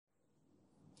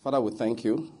Father, we thank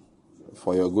you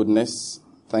for your goodness.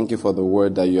 Thank you for the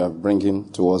word that you are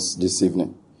bringing to us this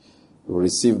evening. We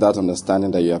receive that understanding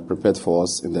that you have prepared for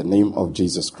us in the name of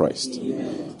Jesus Christ.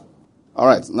 Amen. All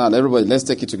right, now everybody, let's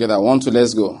take it together. 1, 2,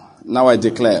 let's go. Now I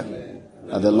declare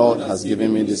that the Lord has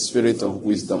given me the spirit of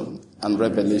wisdom and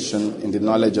revelation in the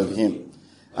knowledge of Him,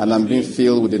 and I'm being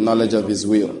filled with the knowledge of His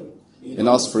will, in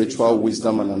all spiritual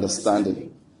wisdom and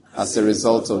understanding. As a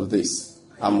result of this,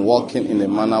 I'm walking in a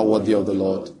manner worthy of the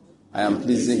Lord. I am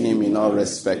pleasing Him in all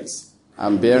respects.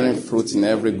 I'm bearing fruit in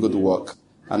every good work,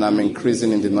 and I'm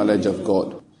increasing in the knowledge of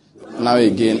God. Now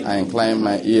again, I incline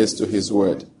my ears to His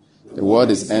word. The word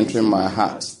is entering my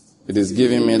heart. It is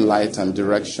giving me light and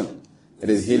direction. It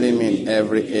is healing me in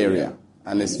every area,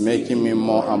 and it's making me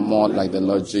more and more like the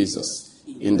Lord Jesus.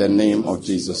 In the name of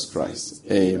Jesus Christ.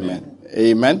 Amen.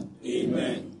 Amen.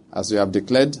 Amen. As you have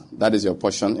declared, that is your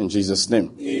portion in Jesus'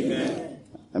 name. Amen.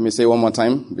 Let me say one more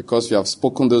time, because you have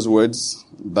spoken those words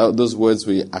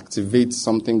will activate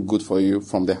something good for you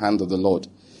from the hand of the Lord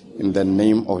in the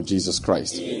name of Jesus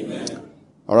Christ. Amen.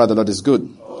 All right, the Lord is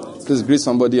good. Please greet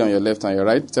somebody on your left and your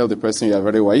right. Tell the person you are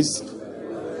very wise.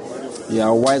 You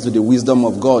are wise with the wisdom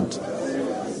of God.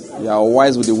 You are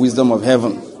wise with the wisdom of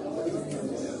heaven.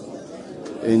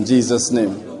 In Jesus'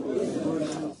 name.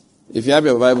 If you have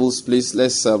your Bibles, please,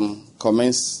 let's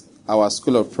commence our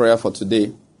school of prayer for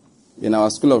today. In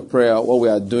our school of prayer, what we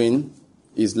are doing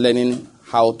is learning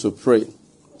how to pray.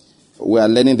 We are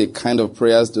learning the kind of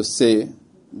prayers to say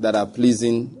that are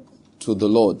pleasing to the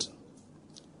Lord.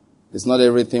 It's not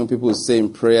everything people say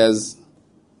in prayers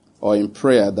or in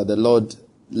prayer that the Lord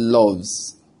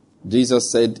loves.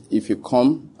 Jesus said, if you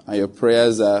come and your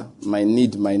prayers are my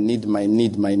need, my need, my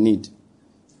need, my need,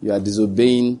 you are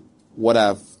disobeying what I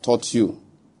have taught you.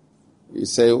 You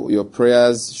say your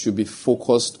prayers should be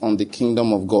focused on the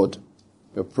kingdom of God.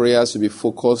 Your prayers should be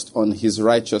focused on His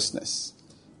righteousness,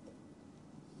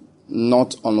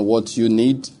 not on what you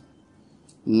need,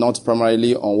 not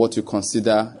primarily on what you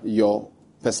consider your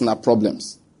personal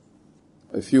problems.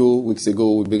 A few weeks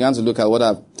ago, we began to look at what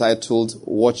I've titled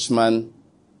Watchmen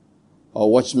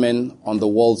on the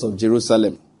Walls of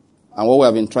Jerusalem. And what we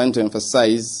have been trying to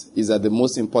emphasize is that the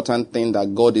most important thing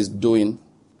that God is doing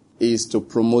is to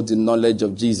promote the knowledge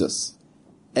of Jesus.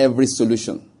 Every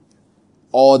solution,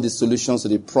 all the solutions to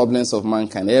the problems of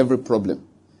mankind, every problem,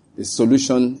 the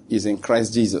solution is in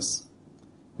Christ Jesus.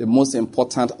 The most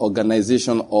important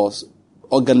organization or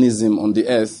organism on the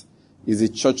earth is the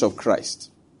Church of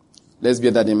Christ. Let's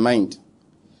bear that in mind.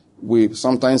 We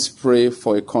sometimes pray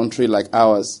for a country like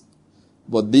ours,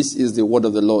 but this is the word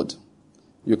of the Lord.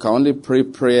 You can only pray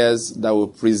prayers that will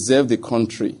preserve the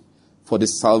country for the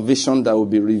salvation that will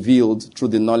be revealed through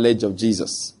the knowledge of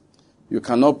Jesus. You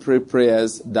cannot pray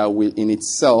prayers that will in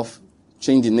itself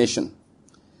change the nation.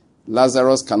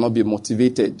 Lazarus cannot be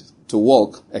motivated to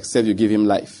walk except you give him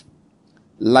life.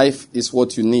 Life is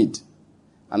what you need.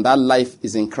 And that life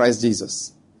is in Christ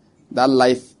Jesus. That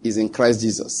life is in Christ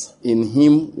Jesus. In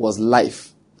Him was life.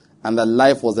 And that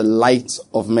life was the light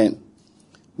of men.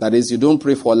 That is, you don't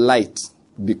pray for light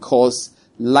because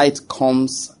light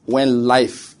comes when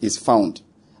life is found.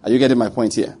 Are you getting my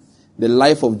point here? The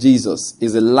life of Jesus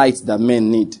is the light that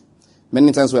men need.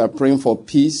 Many times we are praying for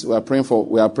peace, we are praying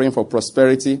for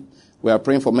prosperity, we are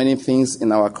praying for many things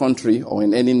in our country or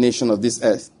in any nation of this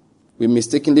earth. We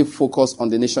mistakenly focus on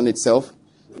the nation itself.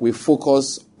 We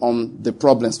focus on the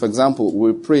problems. For example,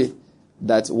 we pray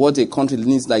that what a country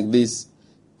needs like this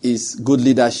is good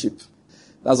leadership.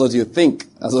 That's what you think.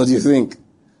 That's what you think.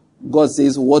 God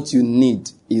says what you need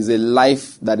is a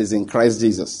life that is in Christ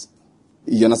Jesus.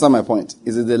 You understand my point?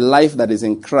 Is it the life that is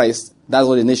in Christ? That's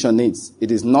what the nation needs. It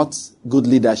is not good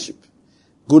leadership.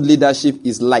 Good leadership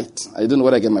is light. I don't know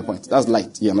whether I get my point. That's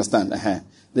light. You understand?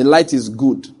 The light is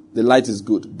good. The light is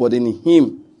good. But in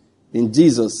Him, in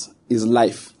Jesus, is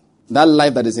life. That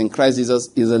life that is in Christ Jesus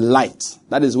is a light.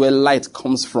 That is where light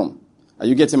comes from. Are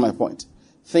you getting my point?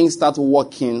 Things start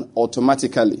working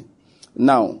automatically.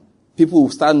 Now, people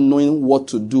will start knowing what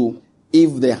to do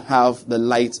if they have the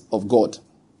light of God.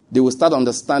 They will start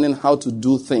understanding how to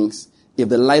do things if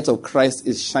the light of Christ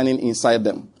is shining inside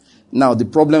them. Now, the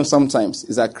problem sometimes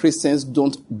is that Christians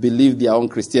don't believe their own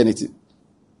Christianity. Did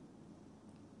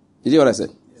you hear what I said?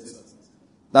 Yes.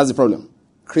 That's the problem.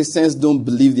 Christians don't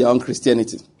believe their own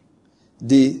Christianity.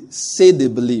 They say they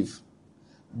believe,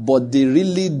 but they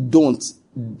really don't,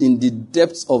 in the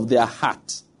depths of their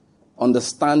heart,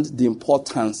 understand the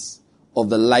importance of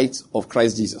the light of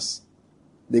Christ Jesus.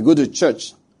 They go to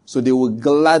church, so they will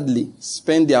gladly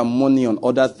spend their money on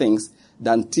other things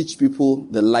than teach people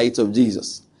the light of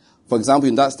Jesus. For example,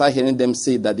 you start hearing them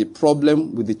say that the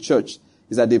problem with the church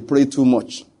is that they pray too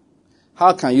much.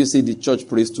 How can you say the church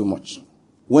prays too much?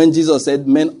 When Jesus said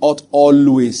men ought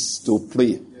always to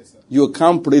pray, you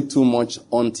can't pray too much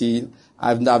until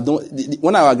I've done.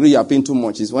 When I agree you are praying too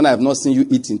much is when I have not seen you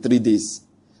eat in 3 days.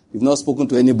 You've not spoken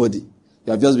to anybody.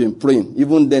 You have just been praying.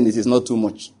 Even then, it is not too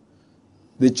much.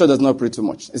 The church does not pray too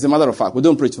much. It's a matter of fact. We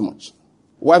don't pray too much.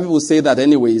 Why people say that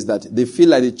anyway is that they feel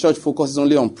like the church focuses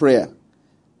only on prayer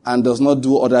and does not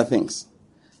do other things.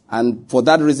 And for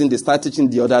that reason, they start teaching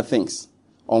the other things.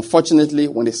 Unfortunately,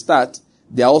 when they start,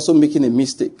 they are also making a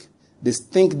mistake. They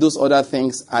think those other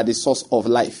things are the source of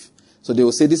life. So they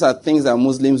will say these are things that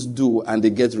Muslims do and they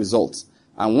get results.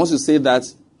 And once you say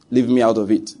that, leave me out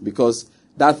of it. Because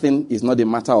that thing is not a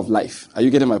matter of life. Are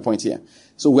you getting my point here?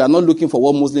 So we are not looking for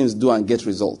what Muslims do and get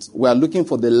results. We are looking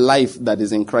for the life that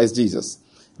is in Christ Jesus.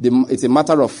 It's a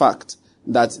matter of fact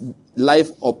that life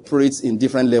operates in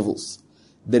different levels.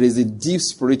 There is a deep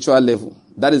spiritual level.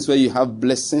 That is where you have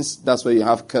blessings. That's where you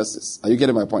have curses. Are you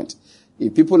getting my point?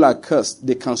 If people are cursed,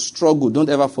 they can struggle. Don't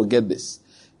ever forget this.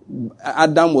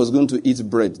 Adam was going to eat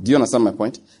bread. Do you understand my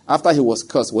point? After he was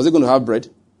cursed, was he going to have bread?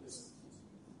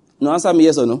 No, answer me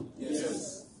yes or no.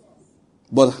 Yes.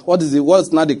 But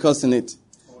what's now the curse in it?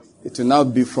 It will now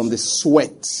be from the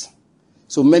sweat.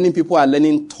 So many people are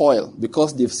learning toil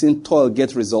because they've seen toil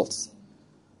get results.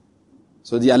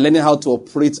 So they are learning how to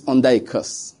operate under a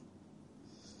curse.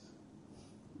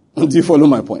 Do you follow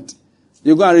my point?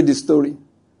 You go and read the story.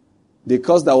 The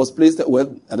curse that was placed,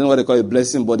 well, I don't know what they call it,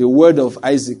 blessing, but the word of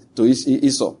Isaac to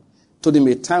Esau told him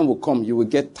a time will come, you will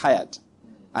get tired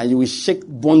and you will shake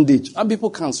bondage. And people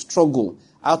can struggle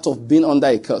out of being under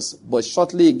a curse, but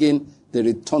shortly again, they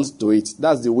return to it.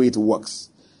 That's the way it works.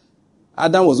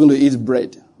 Adam was going to eat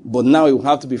bread, but now he will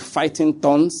have to be fighting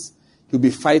thorns. He'll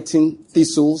be fighting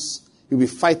thistles. He'll be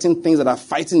fighting things that are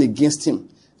fighting against him.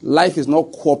 Life is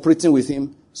not cooperating with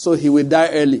him, so he will die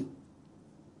early.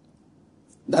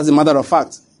 That's a matter of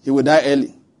fact. He will die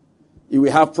early. He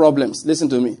will have problems. Listen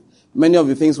to me. Many of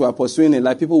the things we are pursuing in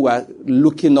life, people were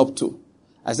looking up to.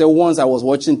 I said once I was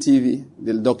watching TV,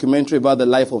 the documentary about the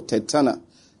life of Ted Turner.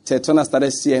 Ted Turner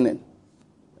started CNN.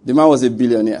 The man was a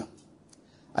billionaire.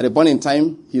 At a point in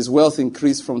time, his wealth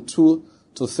increased from $2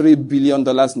 to $3 billion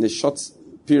in a short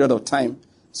period of time.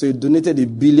 So he donated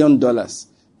 $1 billion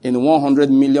in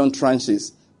 100 million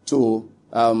tranches to,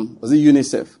 was it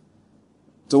UNICEF?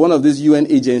 To one of these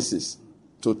UN agencies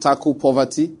to tackle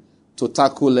poverty, to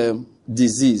tackle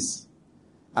disease.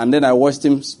 And then I watched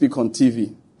him speak on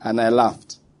TV and I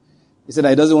laughed. He said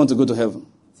that he doesn't want to go to heaven.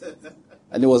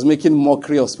 And he was making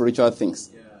mockery of spiritual things.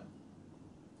 Yeah.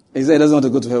 He said he doesn't want to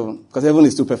go to heaven because heaven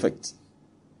is too perfect.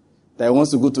 That he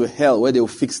wants to go to hell where they will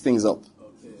fix things up.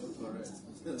 Okay, correct.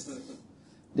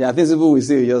 There are things people will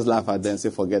say, you just laugh at them and say,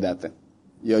 forget that thing.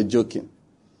 You're joking.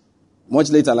 Much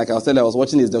later, like I was telling you, I was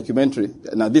watching his documentary.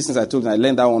 Now, this since I told him, I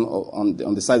learned that one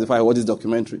on the side before I watched this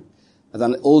documentary. As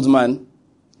an old man,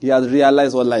 he had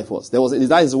realized what life was.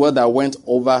 That is word that went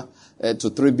over to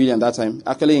 3 billion that time.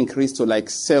 Actually increased to like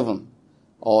about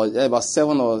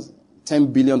 $7 or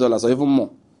 $10 billion or even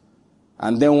more.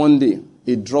 And then one day,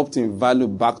 it dropped in value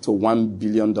back to $1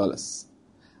 billion.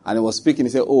 And he was speaking,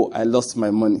 he said, oh, I lost my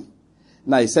money.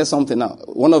 Now, he said something now.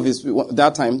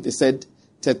 That time, they said,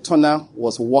 Ted Turner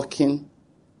was working,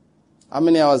 how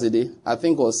many hours a day? I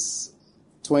think it was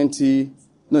 22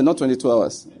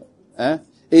 hours.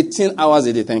 18 hours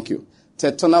a day, thank you.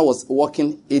 Ted Turner was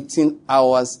working 18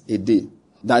 hours a day.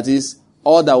 That is,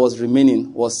 all that was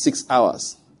remaining was 6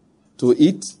 hours. To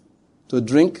eat, to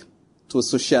drink, to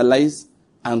socialize,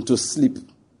 and to sleep.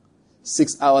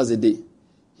 6 hours a day.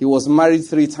 He was married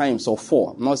 3 times or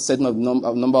 4. I'm not certain of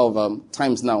number of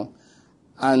times now.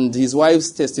 And his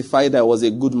wives testified that he was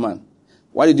a good man.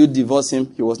 Why did you divorce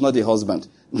him? He was not a husband.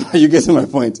 You get my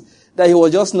point? That he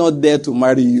was just not there to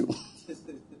marry you.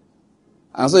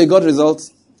 And so he got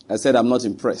results. I said, I'm not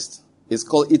impressed. It's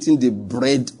called eating the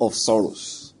bread of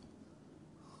sorrows.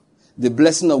 The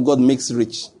blessing of God makes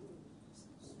rich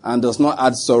and does not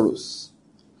add sorrows.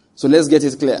 So let's get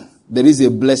it clear. There is a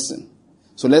blessing.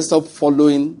 So let's stop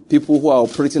following people who are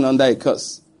operating under a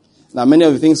curse. Now, many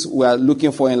of the things we are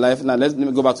looking for in life. Now, let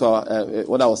me go back to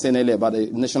what I was saying earlier about a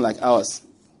nation like ours.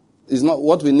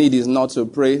 What we need is not to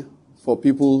pray for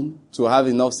people to have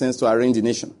enough sense to arrange a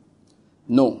nation.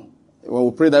 No. When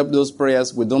we pray those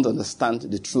prayers, we don't understand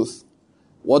the truth.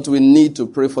 What we need to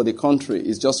pray for the country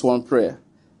is just one prayer.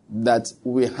 That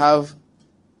we have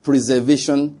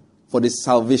preservation for the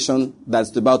salvation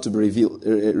that's about to be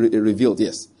revealed.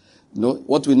 Yes. No.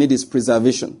 What we need is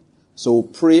preservation. So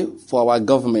pray for our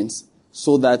governments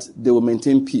so that they will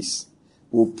maintain peace.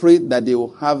 We'll pray that they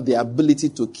will have the ability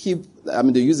to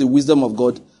they use the wisdom of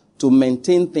God to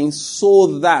maintain things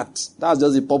so that, that's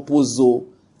just the purpose, so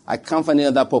I can't find any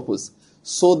other purpose,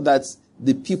 so that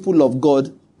the people of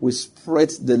God will spread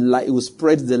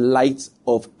the light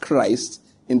of Christ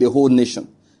in the whole nation.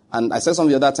 And I said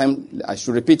something the other time, I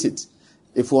should repeat it.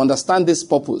 If we understand this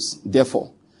purpose,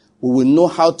 therefore, we will know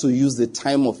how to use the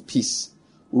time of peace.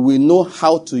 We will know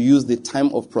how to use the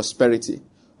time of prosperity.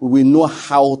 We will know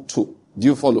how to. Do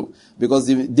you follow? Because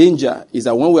the danger is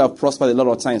that when we have prospered a lot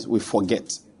of times, we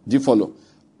forget. Do you follow?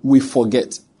 We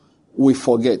forget. We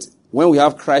forget. When we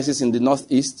have crisis in the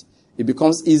northeast, it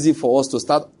becomes easy for us to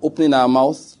start opening our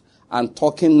mouth and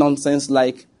talking nonsense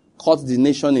like cut the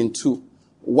nation in two.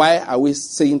 Why are we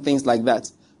saying things like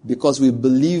that? Because we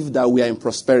believe that we are in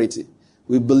prosperity.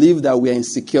 We believe that we are in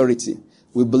security.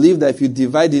 We believe that if you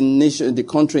divide the nation, the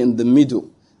country in the middle,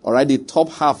 all right, the top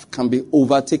half can be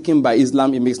overtaken by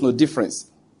Islam. It makes no difference.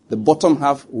 The bottom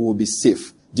half will be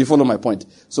safe. Do you follow my point?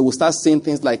 So we'll start saying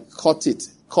things like cut it,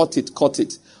 cut it, cut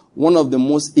it. One of the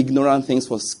most ignorant things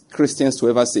for Christians to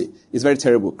ever say. It's very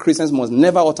terrible. Christians must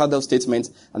never utter those statements.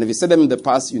 And if you said them in the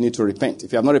past, you need to repent.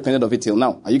 If you have not repented of it till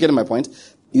now. Are you getting my point?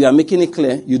 You are making it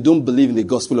clear you don't believe in the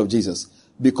gospel of Jesus.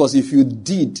 Because if you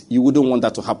did, you wouldn't want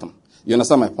that to happen. You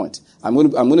understand my point? I'm going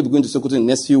to be going to Sokoto in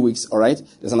the next few weeks, all right?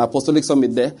 There's an apostolic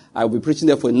summit there. I will be preaching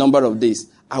there for a number of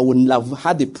days. I would have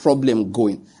had a problem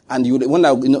going. And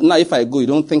now if I go, you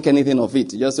don't think anything of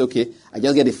it. You just say, okay, I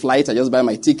just get a flight, I just buy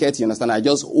my ticket, you understand? I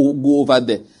just go over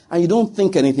there. And you don't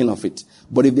think anything of it.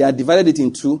 But if they are divided it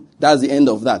in two, that's the end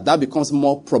of that. That becomes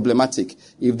more problematic.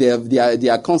 If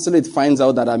their consulate finds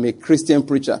out that I'm a Christian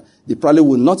preacher, they probably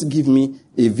will not give me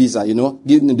a visa,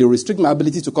 They restrict my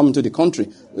ability to come into the country.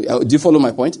 Do you follow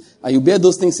my point? And you bear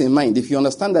those things in mind. If you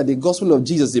understand that the gospel of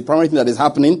Jesus is the primary thing that is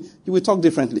happening, you will talk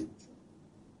differently.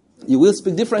 You will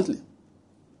speak differently.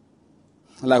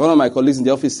 Like one of my colleagues in the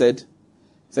office said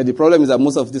the problem is that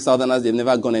most of the Southerners, they've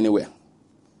never gone anywhere.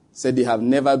 Said they have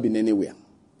never been anywhere.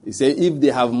 He said if they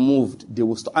have moved, they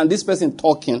will stop. And this person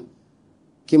talking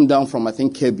came down from, I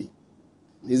think, Kebbi.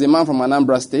 He's a man from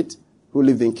Anambra State who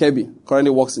lived in Kebbi,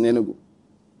 currently works in Enugu.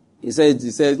 He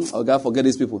said, oh God, forget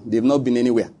these people. They've not been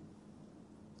anywhere.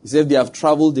 He said if they have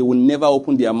traveled, they will never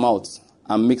open their mouths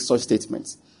and make such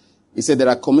statements. He said there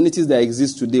are communities that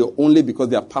exist today only because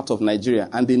they are part of Nigeria,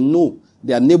 and they know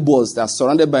their neighbors that are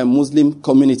surrounded by Muslim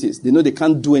communities. They know they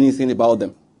can't do anything about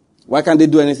them. Why can't they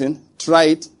do anything? Try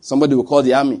it, somebody will call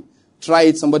the army. Try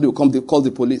it, somebody will call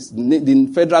the police.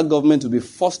 The federal government will be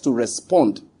forced to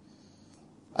respond.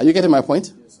 Are you getting my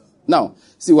point? Yes, sir. Now,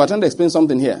 see, we're trying to explain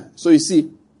something here. So you see,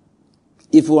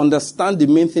 if we understand the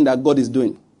main thing that God is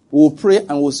doing, we will pray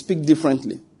and we'll speak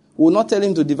differently. We will not tell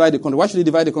him to divide the country. Why should he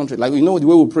divide the country? Like, the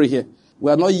way we pray here.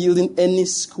 We are not yielding any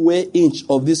square inch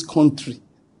of this country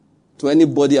to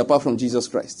anybody apart from Jesus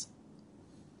Christ.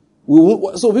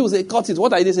 So people say, cut it.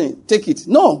 What are they saying? Take it.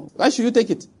 No. Why should you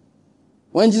take it?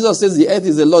 When Jesus says the earth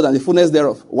is the Lord and the fullness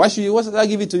thereof, why should I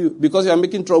give it to you? Because you are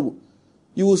making trouble.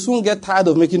 You will soon get tired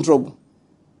of making trouble.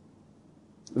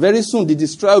 Very soon the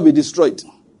destroyer will be destroyed.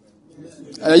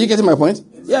 Are you getting my point?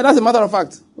 Yeah, that's a matter of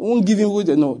fact. I won't give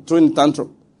him throwing a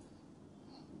tantrum.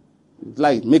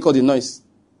 Like, make all the noise.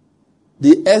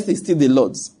 The earth is still the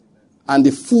Lord's and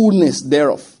the fullness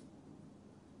thereof.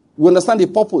 We understand the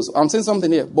purpose. I'm saying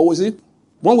something here. But we see,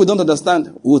 when we don't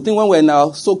understand, we think when we're in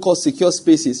our so-called secure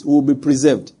spaces, we will be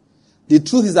preserved. The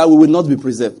truth is that we will not be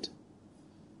preserved.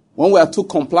 When we are too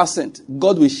complacent,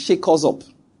 God will shake us up.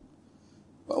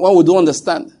 When we don't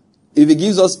understand, if he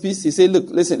gives us peace, he says, look,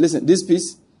 listen, this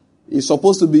peace is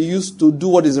supposed to be used to do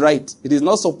what is right. It is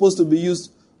not supposed to be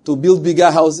used to build bigger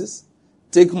houses,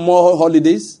 take more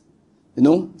holidays,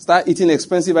 start eating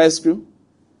expensive ice cream.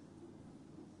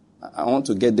 I want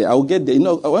to get there. I will get there.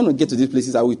 I want to get to these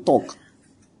places. I will talk.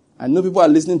 I know people are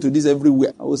listening to this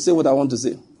everywhere. I will say what I want to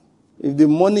say. If the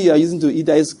money you are using to eat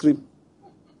ice cream,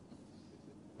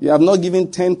 you have not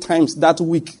given 10 times that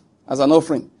week as an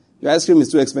offering, your ice cream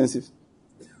is too expensive.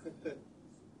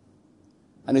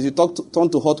 And if you turn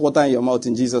to hot water in your mouth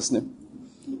in Jesus' name.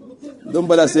 Don't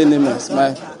bother saying amen. It's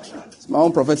my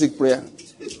own prophetic prayer.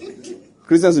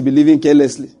 Christians will be living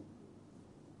carelessly.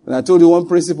 And I told you one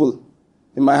principle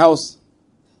in my house.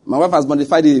 My wife has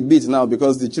modified it a bit now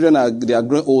because the children are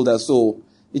growing older, so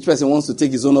each person wants to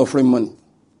take his own offering money.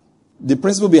 The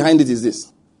principle behind it is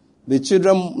this. The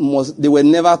children they were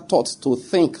never taught to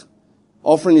think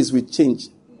offering is with change.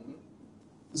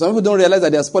 Some people don't realize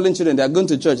that they are spoiling children. They are going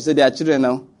to church. Say they are children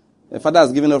now. The father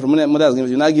has given offering, mother has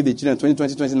given. You now give the children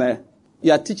 20 naira.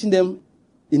 You are teaching them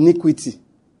iniquity.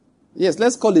 Yes,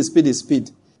 let's call a spade a spade.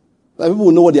 Like people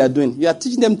will know what they are doing. You are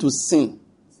teaching them to sin.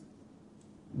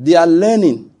 They are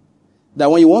learning that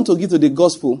when you want to give to the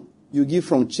gospel, you give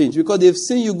from change. Because they've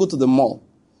seen you go to the mall.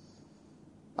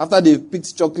 After they've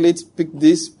picked chocolate, picked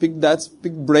this, picked that,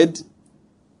 picked bread.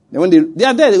 Then when they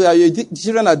are there, the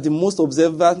children are the most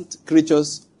observant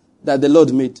creatures that the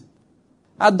Lord made.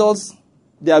 Adults,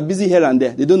 they are busy here and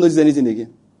there. They don't notice anything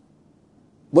again.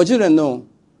 But children know.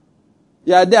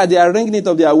 They are there, they are ringing it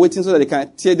up, they are waiting so that they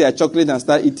can tear their chocolate and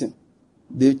start eating.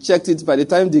 They've checked it. By the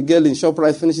time the girl in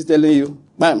ShopRite finishes telling you,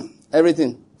 bam,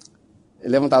 everything,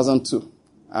 11,002.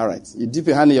 All right. You dip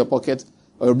your hand in your pocket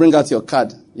or you bring out your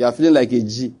card. You are feeling like a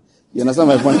G. You understand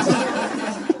my point?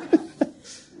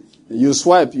 You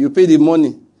swipe, you pay the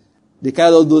money. They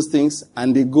carry all those things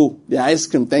and they go. The ice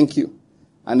cream, thank you.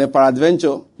 And then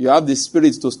peradventure, you have the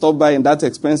spirit to stop by in that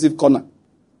expensive corner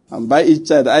and buy each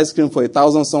child ice cream for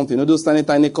 1,000 something. You know those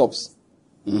tiny cups?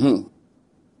 Mm-hmm.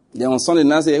 Then on Sunday,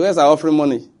 now say, where's our offering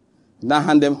money? Now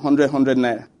hand them 100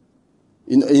 naira.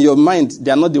 In your mind,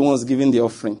 they are not the ones giving the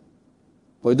offering.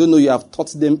 But you don't know you have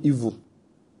taught them evil.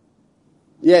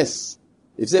 Yes.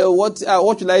 If you say,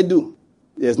 what should I do?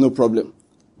 There's no problem.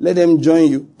 Let them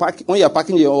join you. When you are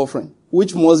packing your offering,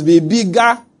 which must be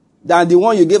bigger than the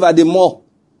one you gave at the mall.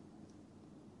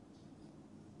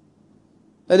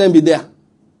 Let them be there.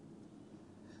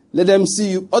 Let them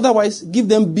see you. Otherwise, give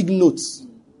them big notes.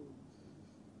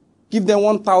 Give them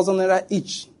 1,000 naira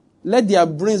each. Let their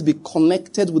brains be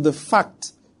connected with the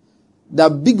fact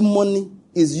that big money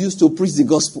is used to preach the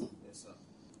gospel. Yes,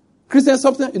 Christians,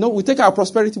 we take our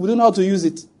prosperity, we don't know how to use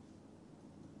it.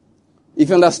 If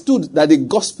you understood that the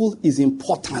gospel is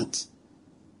important,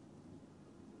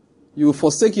 you will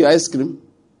forsake your ice cream.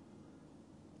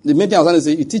 The main thing I was going to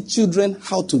say, you teach children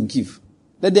how to give.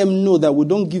 Let them know that we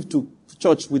don't give to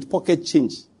church with pocket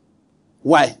change.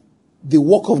 Why? The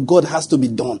work of God has to be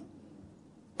done.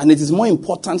 And it is more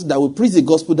important that we preach the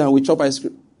gospel than we chop ice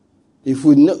cream. If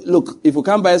we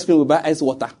can't buy ice cream, we buy ice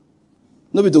water.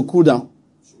 Nobody to cool down.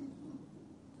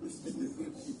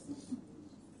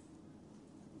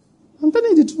 I'm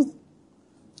telling you the truth.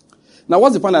 Now,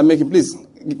 what's the point I'm making? Please,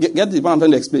 get the point I'm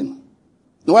trying to explain.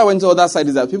 The why I went to the other side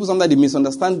is that people sometimes they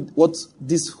misunderstand what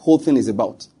this whole thing is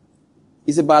about.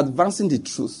 It's about advancing the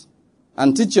truth.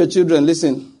 And teach your children,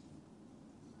 listen.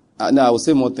 Now, I will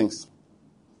say more things.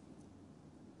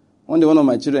 One day, one of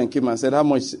my children came and said, how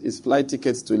much is flight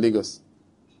tickets to Lagos?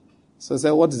 So I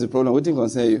said, what is the problem? What do you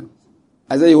concern you?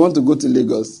 I said, you want to go to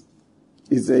Lagos?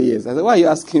 He said, yes. I said, why are you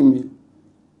asking me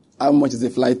how much is a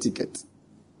flight ticket?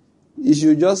 You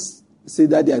should just say,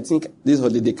 Daddy, I think this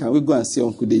holiday, can we go and see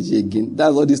Uncle Deji again?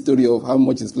 That's all the story of how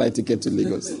much is flight ticket to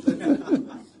Lagos.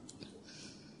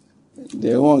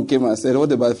 The one came and said,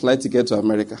 what about flight ticket to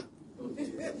America?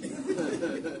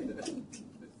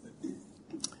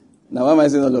 Now, why am I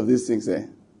saying all of these things?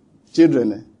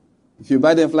 Children, if you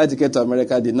buy them flight ticket to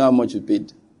America, they know how much you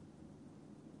paid.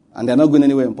 And they're not going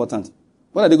anywhere important.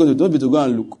 What are they going to do? Don't be to go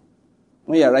and look.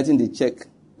 When you are writing the check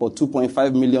for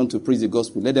 2.5 million to preach the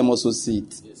gospel, let them also see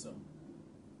it. Yes, sir.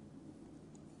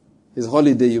 It's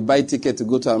holiday, you buy ticket to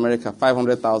go to America,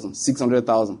 500,000,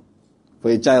 600,000.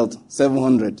 For a child,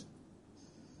 700.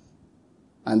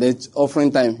 And then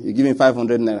offering time, you give him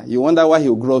 500 naira. You wonder why he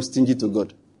will grow up stingy to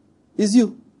God. It's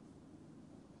you.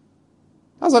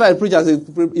 That's what I preach. I say,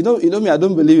 you know me, I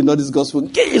don't believe in all this gospel.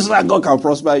 So that God can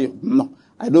prosper you. No,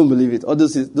 I don't believe it. All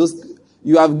those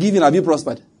you have given, have you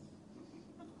prospered?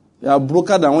 You are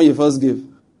broker than when you first gave.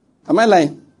 Am I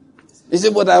lying? You say,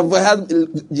 but I've had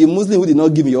the Muslim who did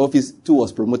not give me your office too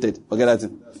was promoted. Forget that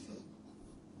thing.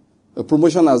 The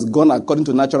promotion has gone according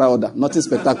to natural order. Nothing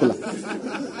spectacular.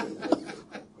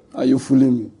 Are you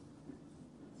fooling me?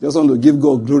 Just want to give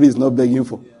God glory is not begging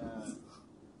for.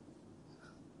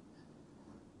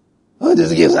 Oh,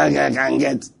 this gifts I can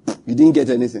get. You didn't get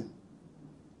anything.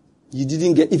 You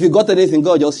didn't get. If you got anything,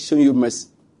 God just show you mercy.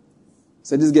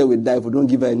 Say this girl will die if we don't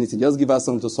give her anything. Just give her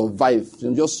something to survive.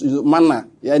 Just manna.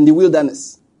 You're in the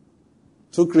wilderness.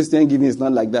 True Christian giving is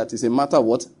not like that. It's a matter of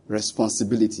what?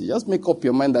 Responsibility. Just make up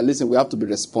your mind that, listen, we have to be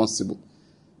responsible.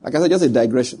 Like I said, just a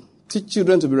digression. Teach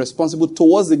children to be responsible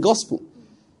towards the gospel.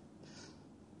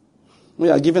 When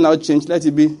you are giving out change, let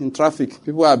it be in traffic.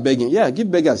 People are begging. Yeah,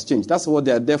 give beggars change. That's what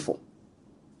they are there for.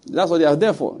 That's what they are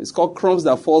there for. It's called crumbs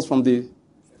that falls from the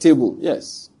table.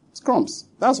 Yes, it's crumbs.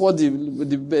 That's what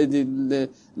the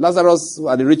Lazarus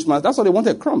or the rich man, that's what they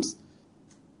wanted, crumbs.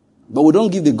 But we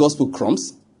don't give the gospel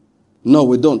crumbs. No,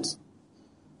 we don't.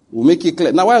 We'll make it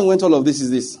clear. Now, why I went all of this is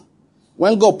this.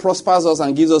 When God prospers us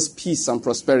and gives us peace and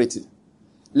prosperity,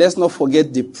 let's not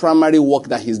forget the primary work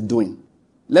that he's doing.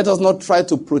 Let us not try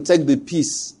to protect the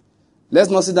peace. Let's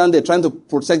not sit down there trying to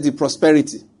protect the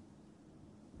prosperity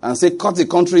and say, cut the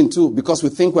country in two because we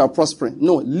think we are prospering.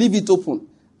 No, leave it open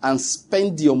and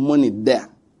spend your money there.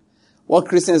 what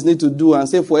Christians need to do and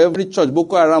say for every church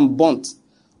Boko Haram burnt,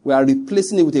 we are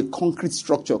replacing it with a concrete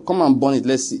structure. Come and burn it,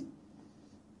 let's see.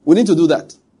 We need to do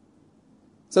that.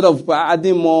 Instead of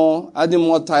adding more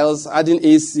tiles, adding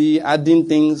AC, adding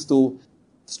things to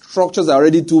structures that are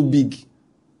already too big.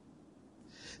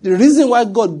 The reason why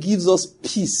God gives us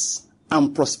peace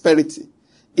and prosperity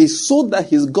is so that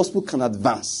his gospel can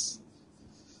advance.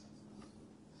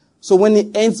 So when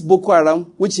he ends Boko Haram,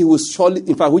 which he will surely,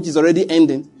 in fact, which is already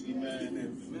ending,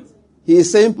 Amen. He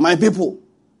is saying, my people,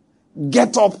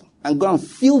 get up and go and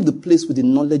fill the place with the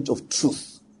knowledge of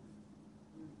truth.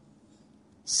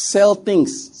 Sell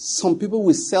things. Some people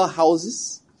will sell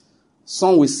houses.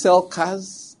 Some will sell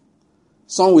cars.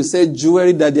 Some will sell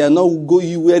jewelry that they are not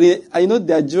wearing. I know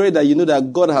they are jewelry that you know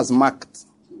that God has marked.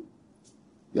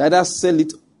 You either sell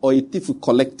it or a thief will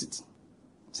collect it.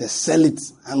 Say, sell it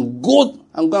and go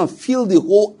and fill the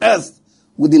whole earth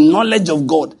with the knowledge of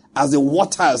God as the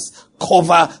waters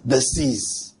cover the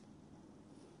seas.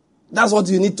 That's what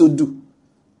you need to do.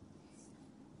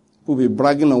 People will be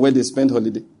bragging on where they spend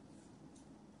holiday.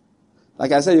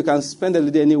 Like I said, you can spend a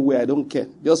holiday anywhere, I don't care.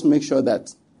 Just make sure that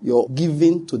your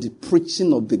giving to the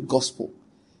preaching of the gospel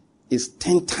is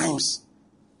 10 times.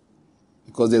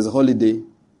 Because there's a holiday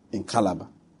in Calabar,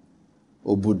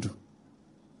 Obudu,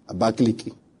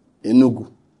 Abakaliki,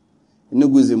 Enugu.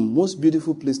 Enugu is the most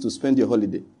beautiful place to spend your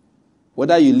holiday.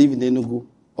 Whether you live in Enugu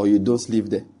or you don't live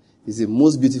there, it's the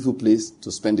most beautiful place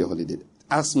to spend your holiday.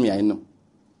 Ask me, I know.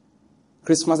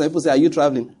 Christmas, people say, are you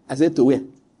traveling? I said, to where?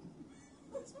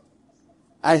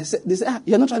 They say,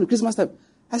 you're not traveling Christmas time.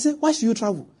 I said, why should you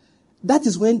travel? That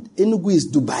is when Enugu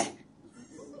is Dubai.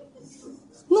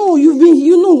 No,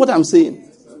 you know what I'm saying.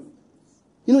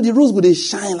 You know, the roads would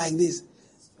shine like this.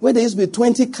 Where there used to be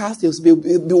 20 cars, there used to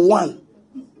be one.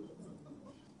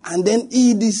 And then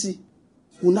EDC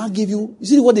will now give you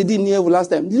see what they did in New Year last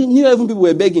time? New Year people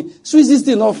were begging. Switch this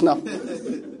thing off now.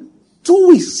 2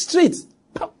 weeks straight.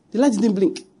 The light didn't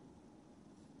blink.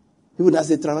 People that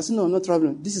say, travel, no, I'm not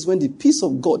traveling. This is when the peace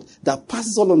of God that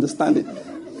passes all understanding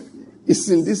is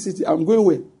in this city. I'm going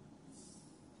where?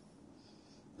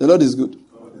 The Lord is good.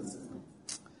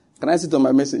 Can I sit on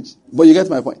my message? But you get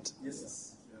my point.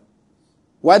 Yes.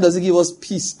 Why does he give us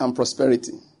peace and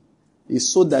prosperity?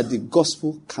 It's so that the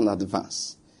gospel can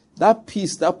advance. That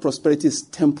peace, that prosperity is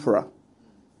temporal.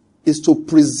 It's to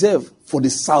preserve for the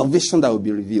salvation that will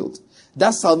be revealed.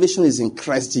 That salvation is in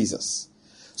Christ Jesus.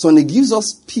 So when he gives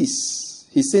us peace,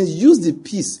 he says use the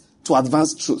peace to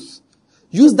advance truth.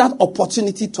 Use that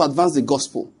opportunity to advance the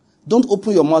gospel. Don't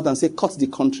open your mouth and say cut the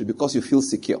country because you feel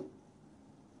secure.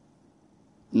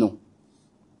 No.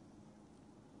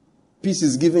 Peace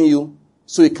is given you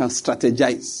so you can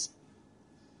strategize.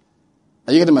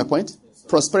 Are you getting my point? Yes,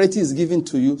 prosperity is given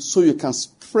to you so you can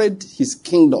spread his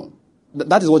kingdom.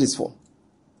 That is what it's for.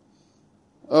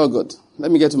 Oh God.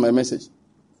 Let me get to my message.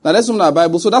 Now let's open our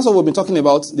Bible. So that's what we've been talking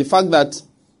about. The fact that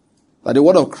the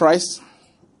word of Christ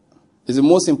is the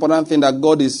most important thing that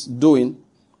God is doing.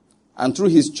 And through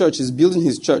his church, he's building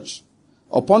his church.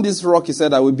 Upon this rock, he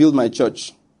said, I will build my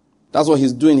church. That's what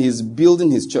he's doing. He's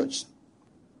building his church.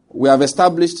 We have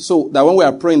established, so that when we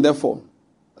are praying, therefore,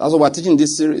 that's what we're teaching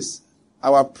this series.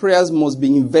 Our prayers must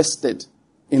be invested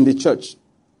in the church.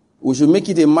 We should make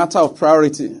it a matter of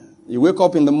priority. You wake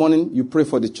up in the morning, you pray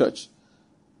for the church.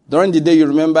 During the day, you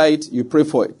remember it, you pray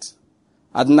for it.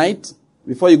 At night,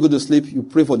 before you go to sleep, you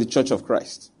pray for the church of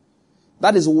Christ.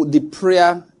 That is the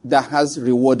prayer that has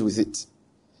reward with it.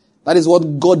 That is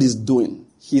what God is doing.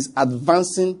 He's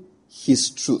advancing his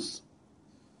truth.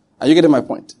 Are you getting my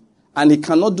point? And he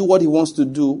cannot do what he wants to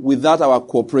do without our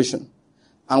cooperation.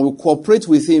 And we cooperate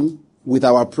with him with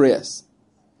our prayers.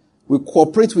 We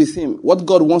cooperate with him. What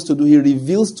God wants to do, he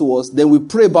reveals to us. Then we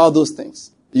pray about those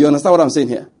things. You understand what I'm saying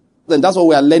here? Then that's what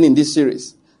we are learning in this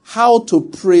series. How to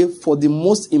pray for the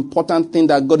most important thing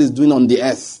that God is doing on the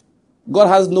earth. God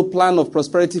has no plan of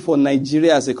prosperity for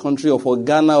Nigeria as a country, or for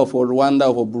Ghana, or for Rwanda,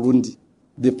 or for Burundi.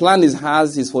 The plan is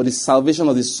for the salvation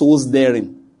of the souls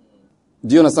therein.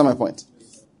 Do you understand my point?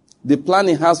 The plan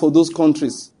he has for those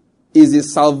countries is the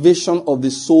salvation of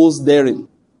the souls therein.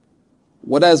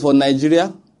 Whether it's for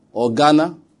Nigeria or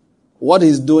Ghana, what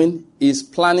he's doing is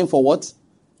planning for what?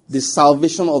 The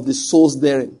salvation of the souls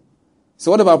therein.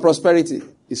 So what about prosperity?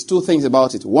 It's two things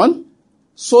about it. One,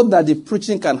 so that the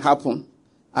preaching can happen.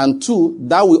 And two,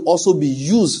 that will also be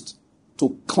used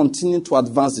to continue to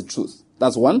advance the truth.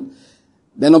 That's one.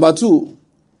 Then number two,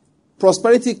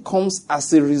 prosperity comes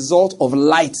as a result of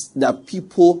light that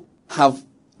people have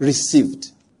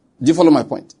received. Do you follow my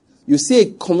point? You see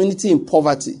a community in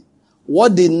poverty.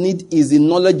 What they need is the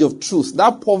knowledge of truth.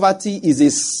 That poverty is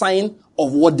a sign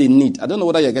of what they need. I don't know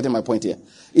whether you're getting my point here.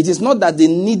 It is not that they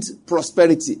need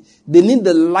prosperity. They need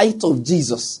the light of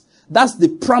Jesus. That's the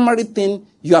primary thing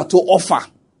you are to offer.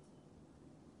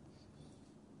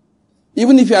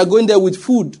 Even if you are going there with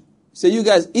food, say, you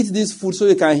guys eat this food so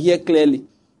you can hear clearly.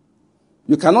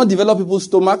 You cannot develop people's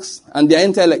stomachs and their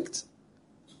intellect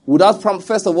without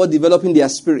first of all developing their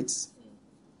spirits.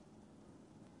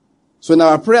 So in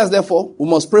our prayers, therefore, we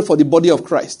must pray for the body of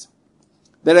Christ.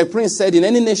 The Prince said, in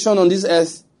any nation on this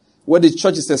earth where the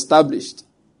church is established,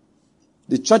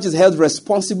 the church is held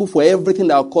responsible for everything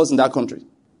that occurs in that country.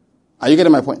 Are you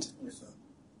getting my point? Yes, sir.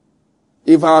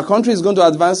 If our country is going to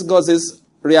advance, God says,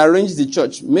 rearrange the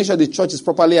church. Make sure the church is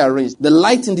properly arranged. The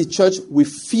light in the church will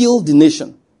fill the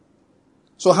nation.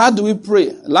 So how do we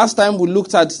pray? Last time we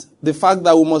looked at the fact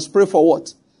that we must pray for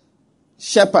what?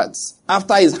 Shepherds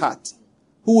after his heart,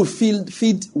 who will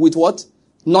feed with what?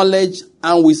 Knowledge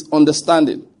and with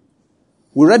understanding.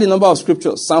 We read a number of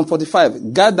scriptures. Psalm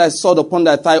 45. Guard thy sword upon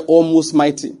thy thigh, O most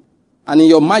mighty. And in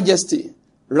your majesty,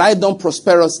 ride on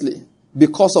prosperously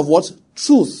because of what?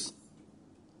 Truth.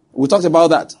 We talked about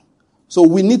that. So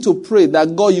we need to pray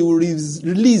that God, you will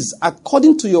release,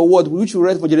 according to your word, which we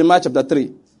read for Jeremiah chapter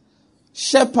 3,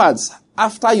 shepherds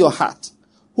after your heart,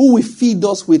 who will feed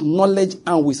us with knowledge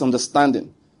and with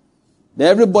understanding. That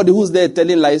everybody who's there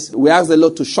telling lies, we ask the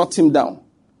Lord to shut him down.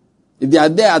 If they are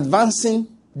there advancing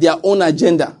their own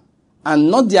agenda and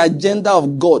not the agenda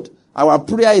of God, our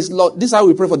prayer is, Lord, this is how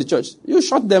we pray for the church. You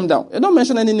shut them down. You don't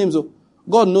mention any names.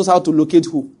 God knows how to locate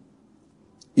who.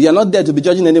 You are not there to be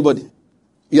judging anybody.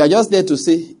 You are just there to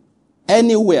say,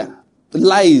 anywhere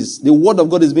lies, the word of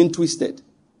God is being twisted.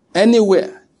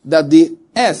 Anywhere that the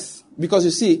earth, because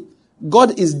you see,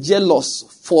 God is jealous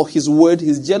for his word.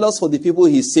 He's jealous for the people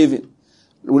he's saving.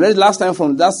 We read last time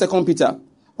from that 2 Peter.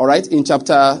 All right, in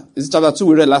chapter 2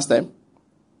 we read last time.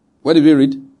 Where did we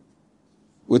read?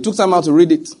 We took time out to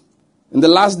read it. In the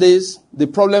last days, the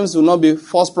problems will not be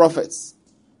false prophets.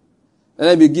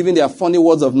 They'll be giving their funny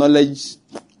words of knowledge.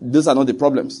 Those are not the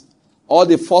problems. All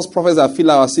the false prophets that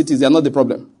fill our cities, they are not the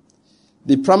problem.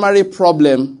 The primary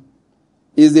problem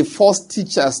is the false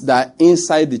teachers that are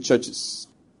inside the churches.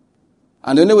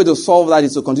 And the only way to solve that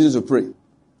is to continue to pray.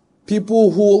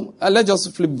 People who, let's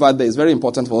just flip that there. It's very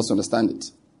important for us to understand it.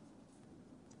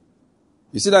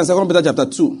 You see that in 2 Peter chapter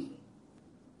 2.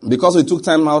 Because we took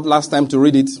time out last time to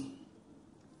read it,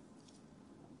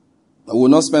 I will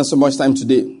not spend so much time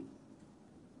today.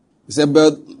 He said,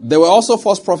 but there were also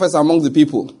false prophets among the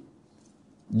people,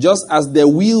 just as there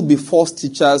will be false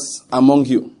teachers among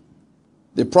you.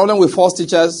 The problem with false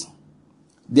teachers,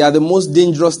 they are the most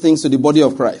dangerous things to the body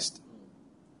of Christ.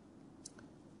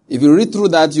 If you read through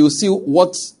that, you'll see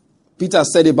what Peter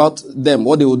said about them,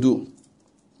 what they will do.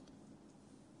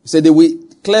 He said they will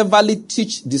cleverly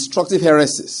teach destructive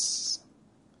heresies.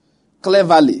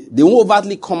 Cleverly. They won't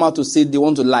overtly come out to say they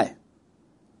want to lie.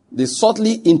 They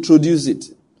subtly introduce it.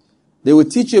 They will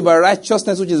teach you about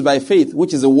righteousness, which is by faith,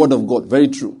 which is the word of God. Very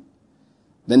true.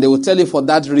 Then they will tell you for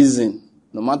that reason,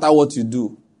 no matter what you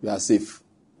do, you are safe.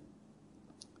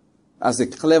 That's a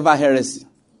clever heresy.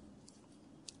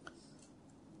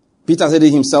 Peter said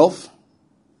it himself.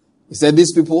 He said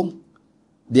these people,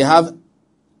 there's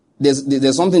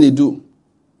something they do.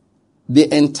 They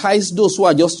entice those who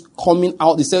are just coming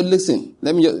out. He said, listen,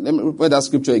 let me read that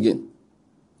scripture again.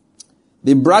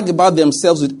 They brag about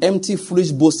themselves with empty,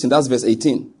 foolish boasting. That's verse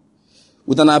 18.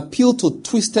 With an appeal to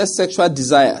twisted sexual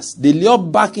desires, they lure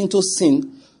back into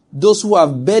sin those who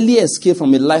have barely escaped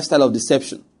from a lifestyle of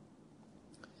deception.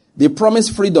 They promise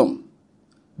freedom,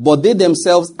 but they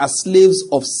themselves are slaves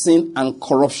of sin and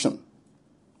corruption.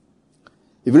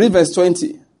 If you read verse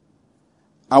 20,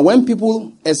 and when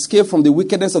people escape from the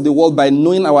wickedness of the world by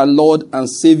knowing our Lord and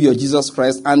Savior Jesus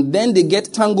Christ, and then they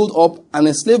get tangled up and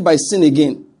enslaved by sin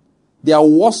again, they are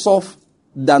worse off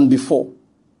than before.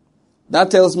 That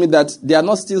tells me that they are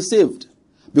not still saved.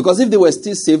 Because if they were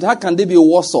still saved, how can they be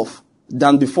worse off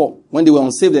than before when they were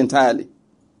unsaved entirely?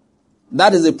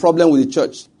 That is a problem with the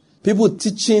church. People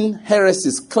teaching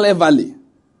heresies cleverly.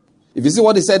 If you see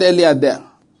what he said earlier there,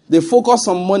 they focus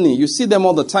on money. You see them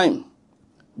all the time.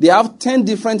 They have 10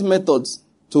 different methods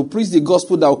to preach the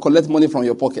gospel that will collect money from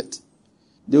your pocket.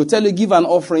 They will tell you, give an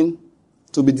offering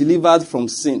to be delivered from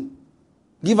sin.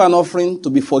 Give an offering to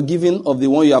be forgiven of the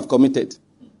one you have committed.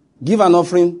 Give an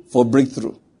offering for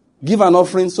breakthrough. Give an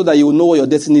offering so that you will know what your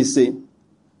destiny is saying.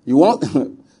 You want?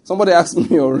 Somebody asked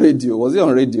me on radio. Was it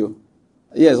on radio?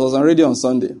 Yes, it was on radio on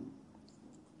Sunday.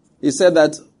 He said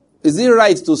that, is it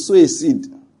right to sow a seed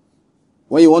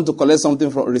when you want to collect something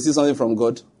receive something from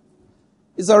God?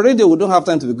 It's on radio. We don't have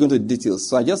time to go into details.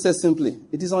 So I just said simply,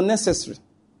 it is unnecessary.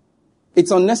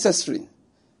 It's unnecessary.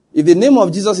 If the name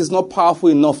of Jesus is not powerful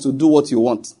enough to do what you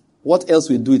want, what else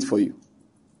will do it for you?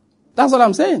 That's what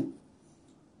I'm saying.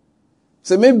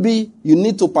 So maybe you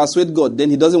need to persuade God, then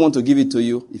he doesn't want to give it to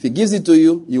you. If he gives it to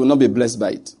you, you will not be blessed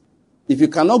by it. If you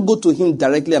cannot go to him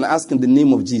directly and ask in the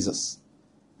name of Jesus,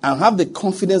 and have the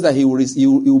confidence that he will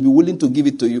be willing to give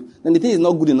it to you, then the thing is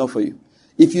not good enough for you.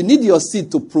 If you need your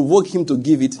seed to provoke him to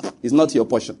give it, it's not your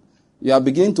portion. You are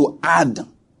beginning to add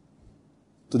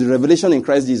to the revelation in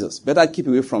Christ Jesus. Better keep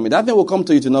away from it. That thing will come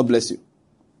to you to not bless you.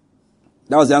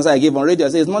 That was the answer I gave on radio. I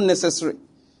said, it's not necessary.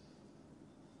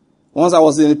 Once I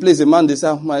was in a place, a man,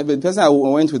 the person I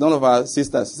went with, one of our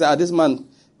sisters, said, this man,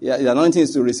 the anointing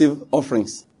is to receive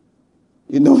offerings.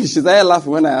 You know, she started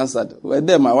laughing when I answered. We're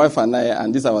there, my wife and I,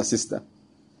 and this our sister.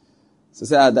 So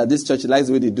say that this church likes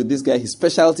the way they do. This guy, his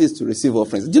specialty is to receive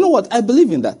offerings. Do you know what? I believe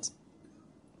in that.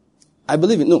 I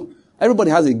believe in no.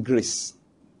 Everybody has a grace.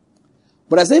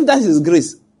 But I say if that is his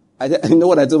grace, you know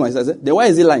what I told my sister? I said, then why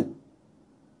is he lying?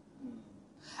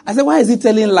 I said, why is he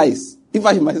telling lies? If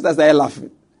my sister started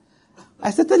laughing.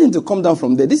 I said, tell him to come down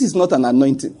from there. This is not an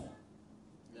anointing.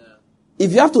 Yeah.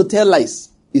 If you have to tell lies,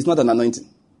 it's not an anointing.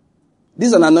 This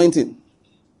is an anointing.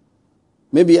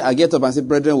 Maybe I get up and say,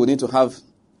 brethren, we need to have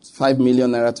 5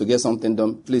 million naira to get something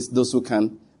done. Please, those who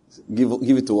can, give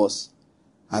it to us.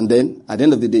 And then, at the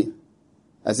end of the day,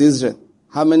 I say, Israel,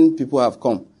 how many people have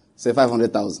come? Say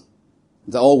 500,000.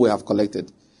 That's all we have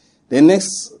collected. The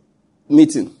next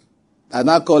meeting, I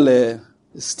now call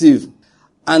Steve.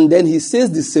 And then he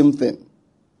says the same thing.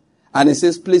 And he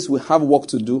says, please, we have work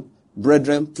to do.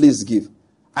 Brethren, please give.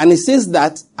 And he says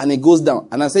that, and it goes down.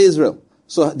 And I say, Israel.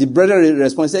 So the brethren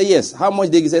respond, say, yes. How much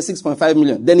they give? Say 6.5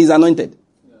 million. Then he's anointed.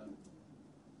 Yeah.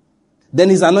 Then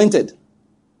he's anointed.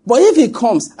 But if he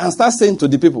comes and starts saying to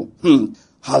the people,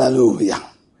 hallelujah.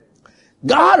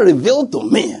 God revealed to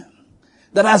me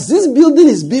that as this building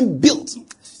is being built,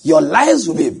 your lives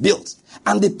will be built.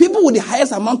 And the people with the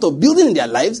highest amount of building in their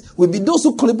lives will be those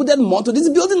who contributed more to this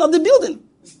building of the building.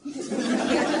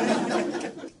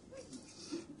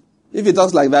 If he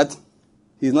talks like that,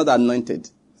 he's not anointed.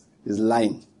 He's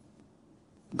lying.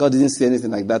 God didn't say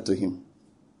anything like that to him.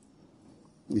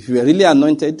 If you are really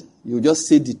anointed, you just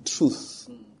say the truth.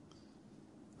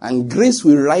 And grace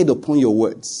will ride upon your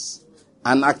words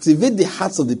and activate the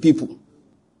hearts of the people.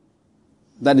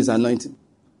 That is anointing.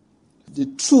 The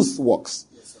truth works.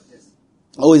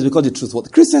 Always because the truth works.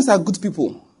 Christians are good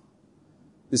people.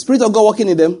 The Spirit of God working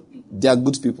in them, they are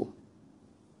good people.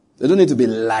 They don't need to be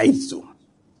lied to.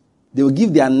 They will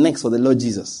give their necks for the Lord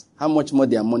Jesus. How much more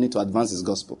their money to advance his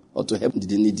gospel or to help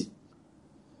the needy.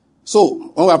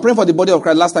 So, when we are praying for the body of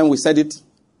Christ, last time we said it,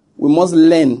 we must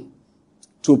learn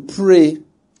to pray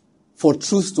for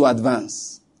truth to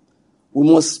advance.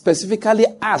 We must specifically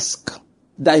ask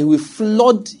that he will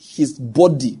flood his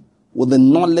body with the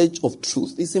knowledge of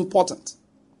truth. It's important.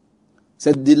 He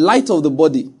said the light of the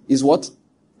body is what?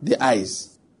 The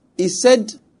eyes. He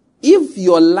said, if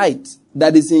your light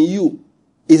that is in you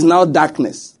is now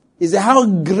darkness, he said, how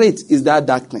great is that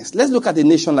darkness? Let's look at a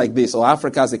nation like this, or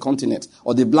Africa as a continent,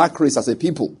 or the black race as a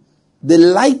people. The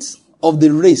light of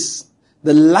the race,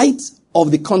 the light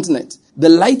of the continent, the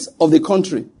light of the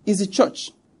country is the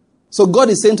church. So God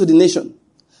is saying to the nation,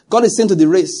 God is saying to the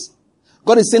race,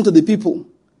 God is saying to the people,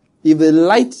 if the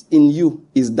light in you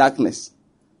is darkness,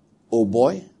 oh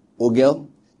boy, oh girl,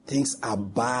 things are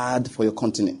bad for your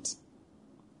continent.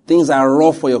 Things are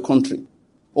rough for your country.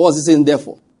 What was he saying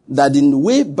therefore? That in the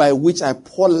way by which I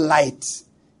pour light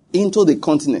into the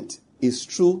continent is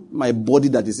through my body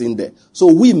that is in there.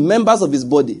 So we members of his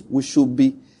body, we should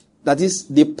be, that is,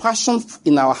 the passion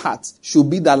in our hearts should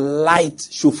be that light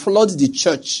should flood the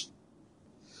church.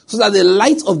 So that the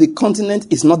light of the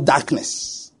continent is not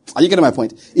darkness. Are you getting my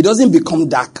point? It doesn't become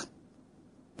dark.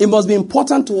 It must be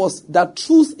important to us that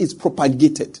truth is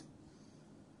propagated.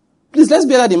 Please, let's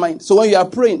bear that in mind. So when you are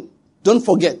praying, don't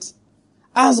forget.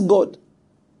 Ask God.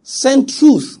 Send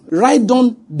truth. Write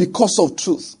down because of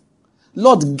truth.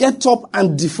 Lord, get up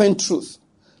and defend truth.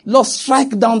 Lord,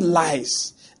 strike down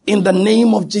lies in the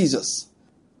name of Jesus.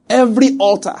 Every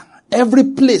altar, every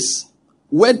place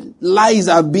where lies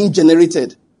are being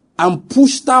generated and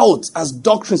pushed out as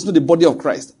doctrines to the body of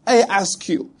Christ, I ask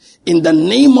you, in the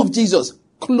name of Jesus,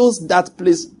 close that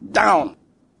place down.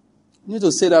 You need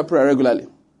to say that prayer regularly.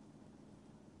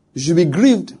 You should be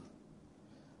grieved.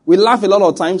 We laugh a lot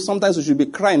of times. Sometimes we should be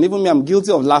crying. Even me, I'm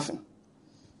guilty of laughing.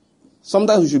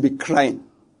 Sometimes we should be crying.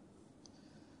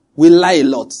 We lie a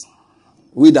lot.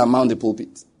 We that mount the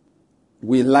pulpit.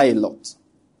 We lie a lot.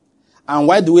 And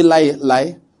why do we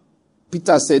lie?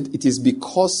 Peter said it is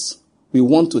because we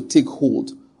want to take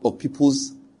hold of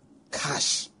people's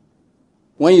cash.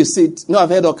 When you sit, I've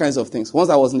heard all kinds of things.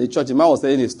 Once I was in the church, a man was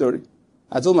telling a story.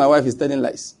 I told my wife he's telling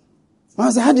lies.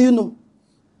 I said, how do you know?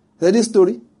 I said, this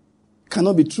story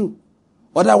cannot be true.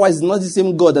 Otherwise, it's not the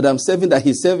same God that I'm serving that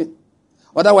he's serving.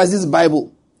 Otherwise, this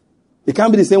Bible, it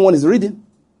can't be the same one he's reading.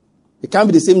 It can't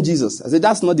be the same Jesus. I said,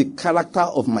 that's not the character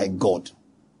of my God.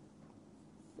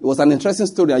 It was an interesting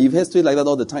story, and you've heard stories like that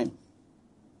all the time.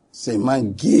 So a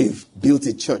man built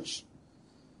a church.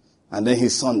 And then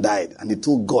his son died. And he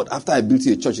told God, after I built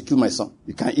a church, you killed my son.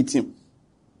 You can't eat him.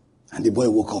 And the boy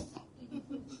woke up.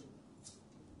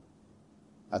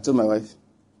 I told my wife,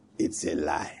 it's a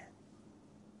lie.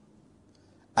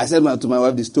 I said to my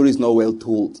wife, the story is not well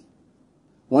told.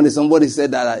 One day somebody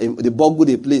said that they burgled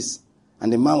a place.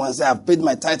 And the man was saying, I've paid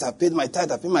my tithe.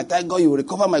 God, you will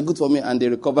recover my good for me. And they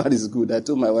recovered his good. I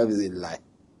told my wife, it's a lie.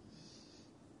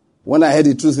 When I heard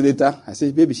the truth later, I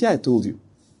said, baby, I told you.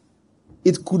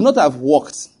 It could not have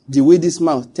worked the way this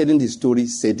man telling the story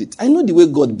said it. I know the way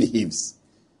God behaves.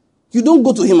 You don't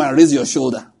go to him and raise your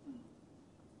shoulder.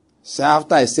 So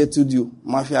after I settled you,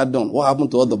 mafia done. What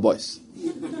happened to all the boys?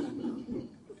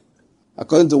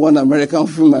 According to one American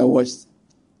film I watched,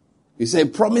 he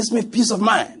said, promise me peace of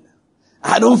mind.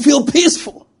 I don't feel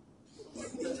peaceful.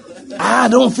 I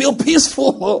don't feel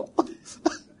peaceful.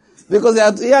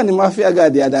 Because he and the mafia guy,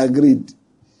 they had agreed.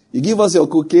 You give us your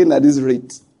cocaine at this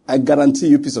rate, I guarantee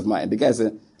you peace of mind. The guy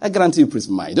said, I guarantee you peace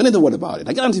of mind. You don't need to worry about it.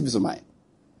 I guarantee you peace of mind.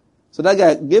 So that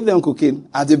guy gave them cocaine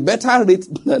at a better rate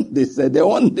than they said. Then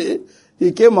one day,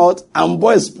 he came out and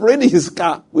boy sprayed his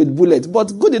car with bullets.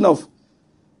 But good enough.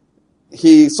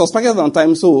 He suspected on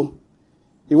time, so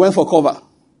he went for cover.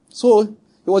 So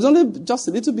he was only just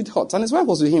a little bit hot. And his wife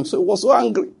was with him, so he was so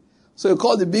angry. So he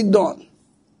called the big Don.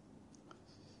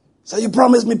 So you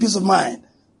promised me peace of mind.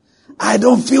 I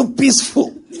don't feel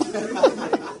peaceful.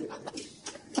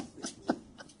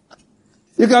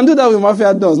 You can do that with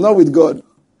mafia dons, not with God.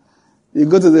 You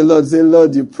go to the Lord, say,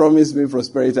 Lord, you promised me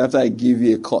prosperity after I give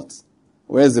you a cut.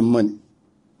 Where's the money?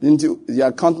 Didn't you? Your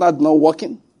accountant not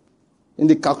working? Didn't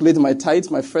they calculate my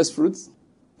tithe, my first fruits?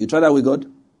 You try that with God?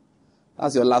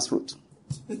 That's your last fruit.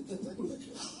 You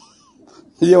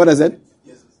hear what I said?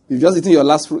 Yes. You've just eaten your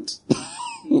last fruit.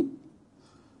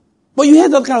 But you hear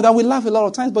that kind of that. We laugh a lot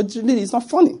of times, but really it's not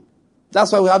funny.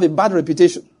 That's why we have a bad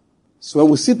reputation. So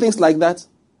when we see things like that,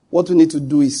 what we need to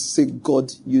do is say,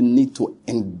 God, you need to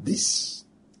end this.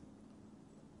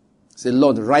 Say,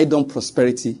 Lord, write down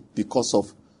prosperity because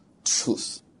of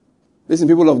truth. Listen,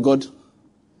 people of God,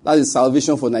 that is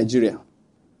salvation for Nigeria.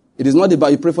 It is not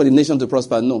about you pray for the nation to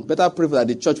prosper. No. Better pray for that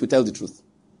the church will tell the truth.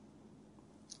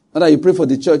 Not that you pray for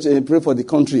the church and pray for the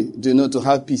country to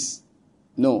have peace.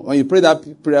 No. When you pray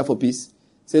that prayer for peace,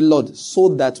 say, Lord,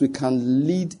 so that we can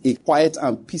lead a quiet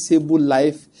and peaceable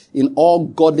life in all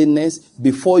godliness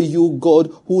before you, God,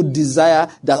 who desire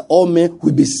that all men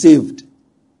will be saved.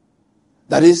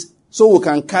 That is, so we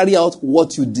can carry out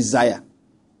what you desire.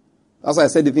 That's why I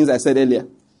said the things I said earlier.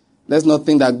 Let's not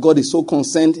think that God is so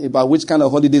concerned about which kind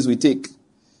of holidays we take.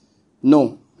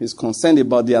 No, he's concerned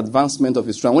about the advancement of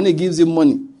his throne. When he gives you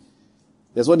money,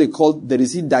 that's what they call, there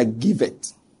is he that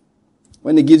giveth.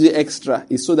 When he gives you extra,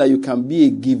 it's so that you can be a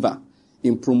giver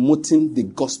in promoting the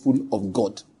gospel of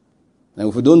God. And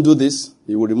if we don't do this,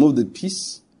 he will remove the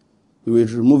peace, he will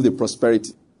remove the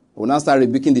prosperity. We will now start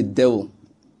rebuking the devil.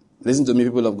 Listen to me,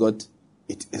 people of God.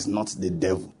 It is not the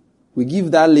devil. We give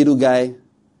that little guy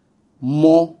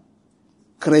more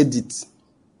credit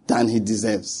than he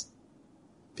deserves.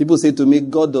 People say to me,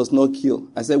 God does not kill.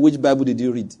 I said, which Bible did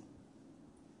you read?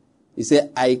 He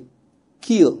said, I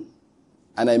kill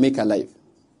and I make alive.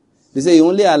 They say he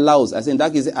only allows. I said, in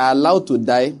that case, I allow to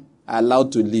die, I allow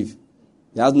to live.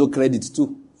 He has no credit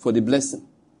too for the blessing.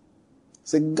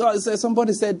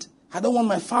 Somebody said, I don't want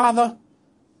my father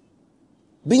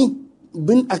being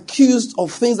accused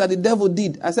of things that the devil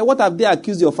did. I said, what have they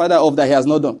accused your father of that he has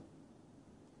not done?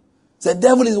 The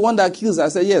devil is the one that kills. I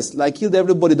said, yes, like killed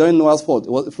everybody during Noah's flood. It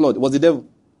was the devil.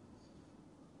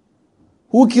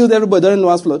 Who killed everybody during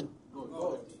Noah's flood?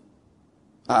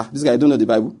 God. This guy don't know the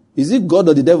Bible. Is it God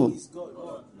or the devil? It's God.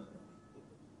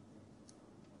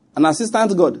 An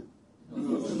assistant God.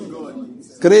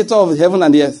 Creator of heaven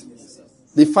and the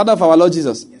earth. The Father of our Lord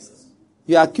Jesus.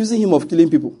 You are accusing him of killing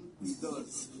people.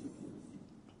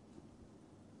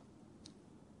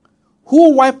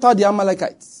 Who wiped out the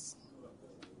Amalekites?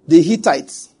 The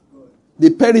Hittites, the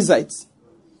Perizzites,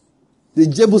 the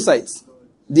Jebusites,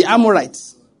 the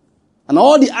Amorites, and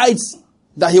all the ites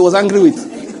that he was angry with.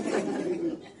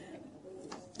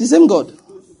 The same God.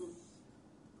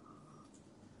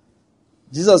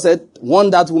 Jesus said, warn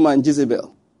that woman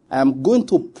Jezebel, I am going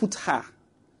to put her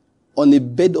on a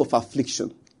bed of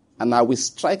affliction and I will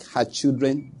strike her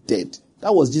children dead.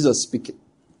 That was Jesus speaking.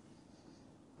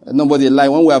 Nobody lie.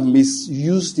 When we have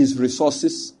misused his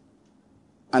resources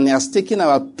and he has taken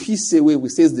our peace away, we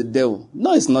say it's the devil.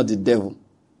 No, it's not the devil.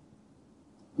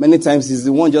 Many times he's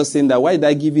the one just saying that, why did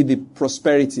I give you the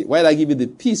prosperity? Why did I give you the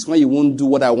peace when you won't do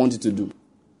what I want you to do?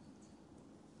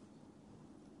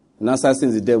 And now start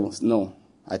saying the devil. No.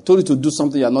 I told you to do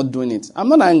something, you are not doing it. I'm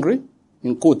not angry,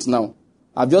 in quotes now.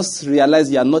 I've just realized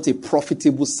you are not a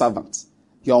profitable servant.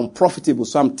 You are unprofitable.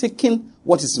 So I'm taking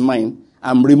what is mine,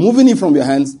 I'm removing it from your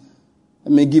hands,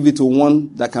 and may give it to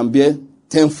one that can bear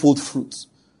tenfold fruit.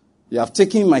 You have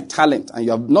taken my talent, and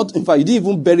you have not, in fact, you didn't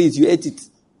even bury it, you ate it.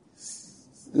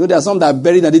 You know, there are some that are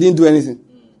buried that didn't do anything.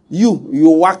 You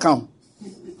whack them.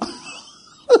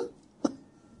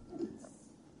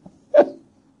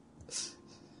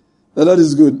 The Lord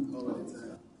is good.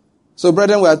 So,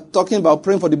 brethren, we are talking about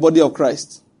praying for the body of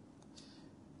Christ.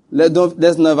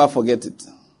 Let's never forget it.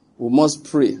 We must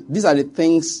pray. These are the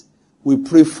things we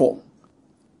pray for.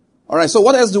 All right, so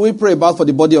what else do we pray about for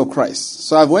the body of Christ?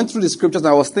 So I went through the scriptures and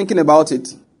I was thinking about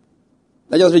it.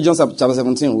 Let's just read John chapter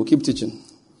 17. We'll keep teaching.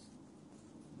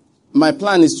 My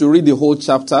plan is to read the whole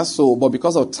chapter, but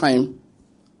because of time,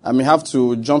 I may have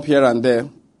to jump here and there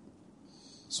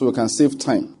so we can save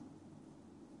time.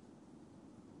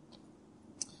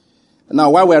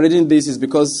 Now, why we are reading this is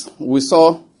because we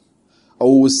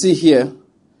will see here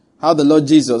how the Lord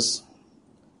Jesus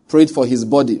prayed for his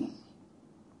body.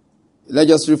 Let's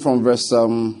just read from verse,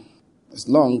 it's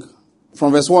long,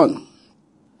 from verse 1.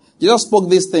 Jesus spoke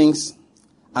these things,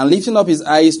 and lifting up his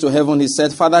eyes to heaven, he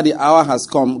said, Father, the hour has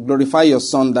come. Glorify your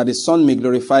Son, that the Son may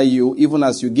glorify you, even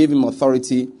as you gave him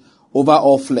authority over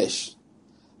all flesh,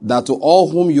 that to all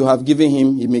whom you have given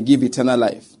him, he may give eternal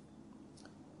life.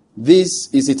 This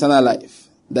is eternal life,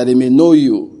 that they may know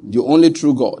you, the only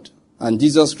true God, and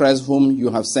Jesus Christ whom you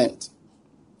have sent.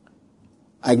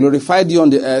 I glorified you on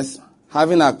the earth,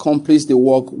 having accomplished the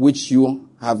work which you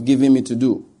have given me to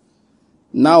do.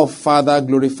 Now, Father,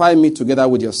 glorify me together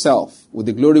with yourself, with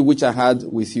the glory which I had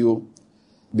with you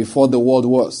before the world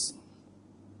was.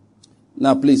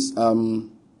 Now, please,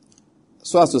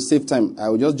 so as to save time, I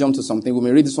will just jump to something. We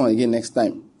may read this one again next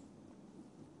time.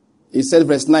 He said,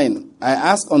 verse 9, I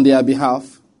ask on their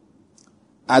behalf.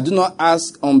 I do not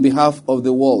ask on behalf of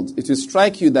the world. It will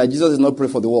strike you that Jesus did not pray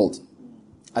for the world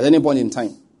at any point in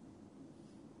time.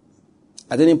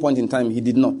 At any point in time, he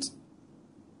did not.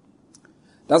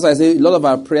 That's why I say a lot of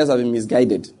our prayers have been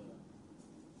misguided.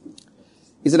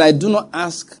 He said, I do not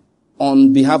ask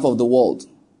on behalf of the world,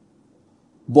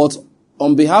 but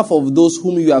on behalf of those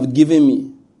whom you have given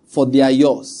me, for they are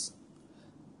yours.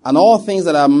 And all things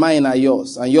that are mine are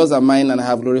yours, and yours are mine, and I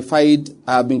have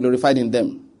been glorified in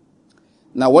them.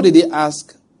 Now, what did he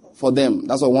ask for them?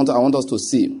 That's what I want us to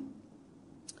see.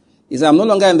 He said, I'm no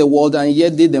longer in the world, and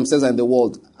yet they themselves are in the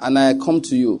world, and I come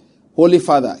to you. Holy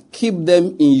Father, keep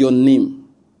them in your name.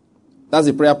 That's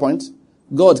the prayer point.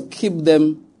 God, keep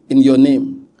them in your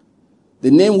name. The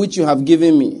name which you have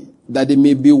given me, that they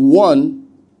may be one,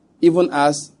 even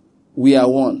as we are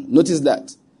one. Notice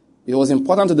that. It was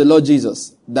important to the Lord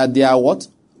Jesus that they are what?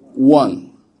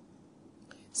 One.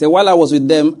 Say, while I was with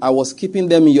them, I was keeping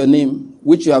them in your name,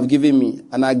 which you have given me,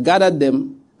 and I gathered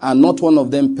them, and not one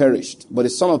of them perished, but the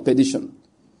son of perdition,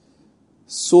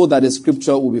 so that the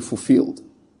scripture will be fulfilled.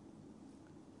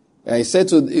 And he said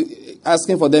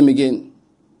asking for them again.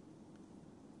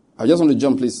 I just want to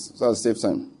jump, please, so I'll save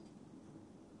time.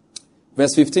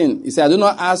 Verse 15, he said, I do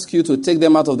not ask you to take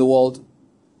them out of the world,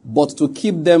 but to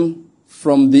keep them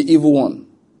from the evil one.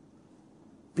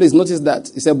 Please notice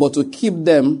that. He said, but to keep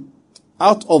them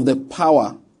out of the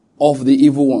power of the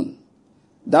evil one.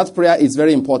 That prayer is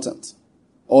very important.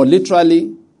 Or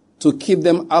literally, to keep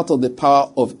them out of the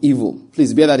power of evil.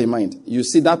 Please bear that in mind. You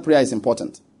see, that prayer is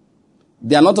important.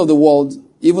 They are not of the world,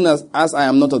 even as I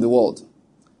am not of the world.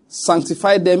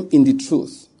 Sanctify them in the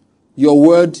truth. Your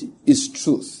word is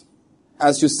truth.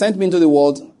 As you sent me into the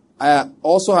world, I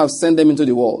also have sent them into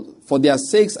the world. For their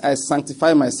sakes I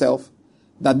sanctify myself,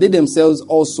 that they themselves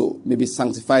also may be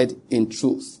sanctified in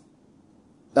truth.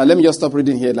 Now let me just stop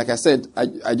reading here. Like I said,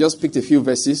 I just picked a few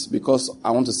verses because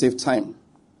I want to save time.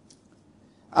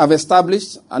 I've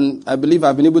established, and I believe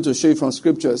I've been able to show you from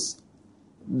scriptures,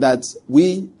 that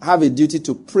we have a duty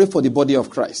to pray for the body of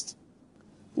Christ.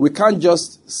 We can't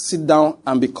just sit down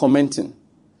and be commenting.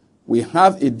 We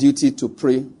have a duty to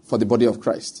pray for the body of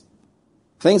Christ.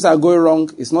 Things are going wrong.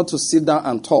 It's not to sit down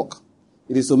and talk.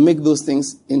 It is to make those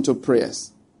things into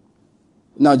prayers.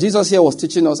 Now, Jesus here was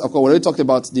teaching us, of course, we already talked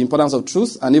about the importance of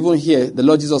truth, and even here, the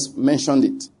Lord Jesus mentioned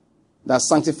it, that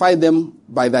sanctify them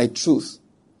by thy truth.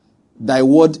 Thy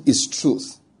word is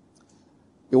truth.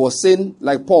 He was saying,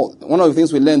 like Paul, one of the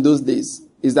things we learned those days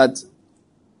is that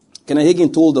Kenneth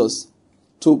Hagin told us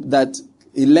that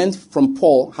he learned from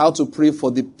Paul how to pray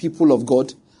for the people of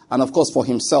God and, of course, for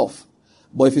himself.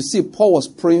 But if you see, Paul was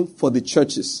praying for the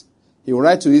churches. He will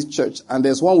write to his church, and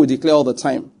there's one we declare all the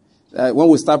time. When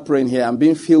we start praying here, I'm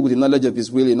being filled with the knowledge of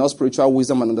his will, in all spiritual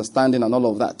wisdom and understanding and all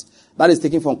of that. That is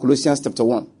taken from Colossians chapter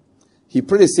 1. He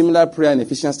prayed a similar prayer in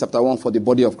Ephesians chapter 1 for the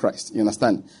body of Christ. You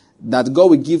understand? That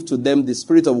God will give to them the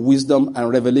spirit of wisdom and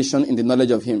revelation in the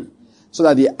knowledge of him, so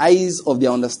that the eyes of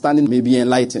their understanding may be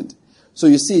enlightened. So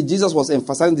you see, Jesus was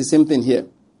emphasizing the same thing here,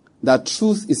 that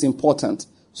truth is important.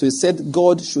 So he said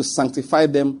God should sanctify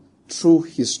them through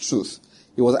his truth.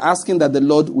 He was asking that the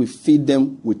Lord will feed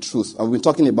them with truth. I've been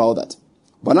talking about that.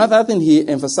 But another thing he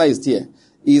emphasized here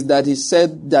is that he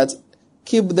said that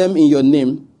keep them in your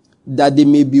name, that they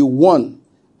may be one,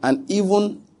 and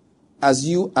even as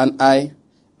you and I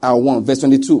are one. Verse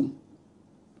 22.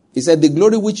 He said, the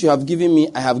glory which you have given me,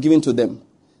 I have given to them,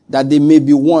 that they may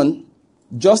be one,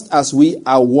 just as we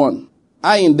are one.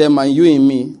 I in them and you in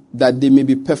me, that they may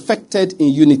be perfected in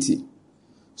unity,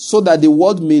 so that the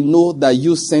world may know that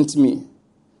you sent me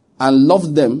and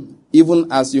loved them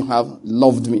even as you have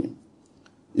loved me.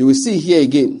 You will see here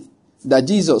again that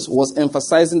Jesus was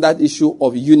emphasizing that issue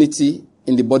of unity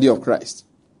in the body of Christ.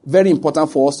 Very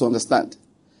important for us to understand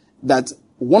that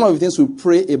one of the things we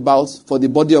pray about for the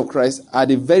body of Christ are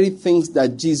the very things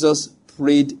that Jesus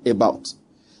prayed about.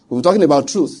 We were talking about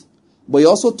truth, but he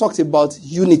also talked about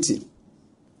unity.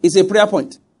 It's a prayer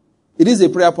point. It is a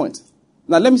prayer point.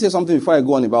 Now let me say something before I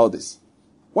go on about this.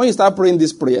 When you start praying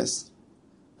these prayers,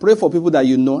 pray for people that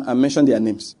you know and mention their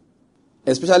names,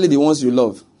 especially the ones you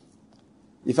love.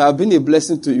 If I have been a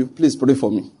blessing to you, please pray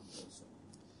for me.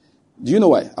 Do you know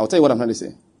why? I'll tell you what I'm trying to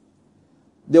say.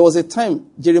 There was a time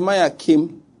Jeremiah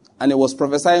came and he was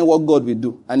prophesying what God will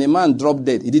do, and a man dropped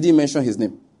dead. He didn't mention his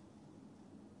name.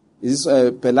 Is this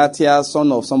Pelatiah,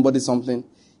 son of somebody something?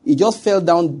 He just fell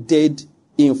down dead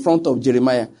in front of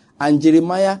Jeremiah, and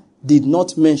Jeremiah did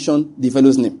not mention the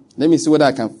fellow's name. Let me see whether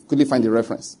I can quickly find the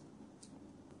reference.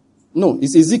 No,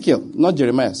 it's Ezekiel, not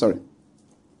Jeremiah, sorry.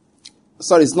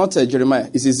 Sorry, it's not Jeremiah,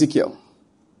 it's Ezekiel.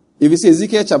 If you see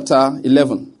Ezekiel chapter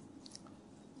 11,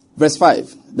 verse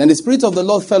 5, then the Spirit of the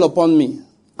Lord fell upon me,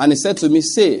 and he said to me,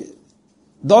 say,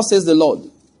 thus says the Lord,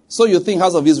 so you think,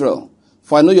 house of Israel,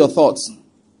 for I know your thoughts.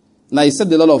 Now he said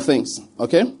the Lord of things,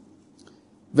 okay?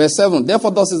 Verse 7,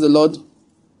 therefore thus says the Lord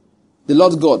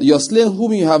God, your slain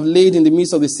whom you have laid in the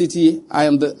midst of the city, I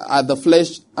am at the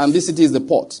flesh, and this city is the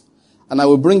port, and I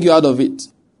will bring you out of it.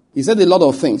 He said a lot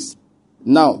of things.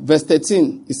 Now, verse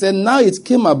 13, he said, now it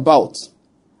came about,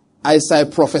 as I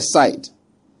prophesied,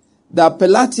 that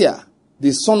Pelatiah,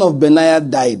 the son of Benaiah,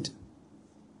 died.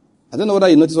 I don't know whether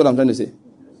you notice what I'm trying to say.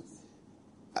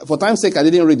 For time's sake, I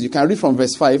didn't read. You can read from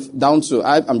verse 5 down to,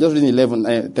 I'm just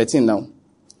reading 13 now.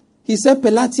 He said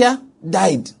Pelatiah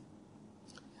died.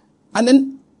 And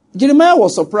then Jeremiah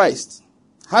was surprised.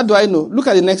 How do I know? Look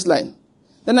at the next line.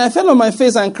 Then I fell on my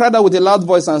face and cried out with a loud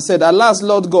voice and said, alas,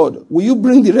 Lord God, will you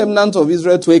bring the remnant of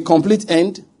Israel to a complete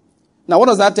end? Now, what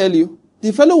does that tell you?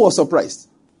 The fellow was surprised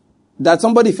that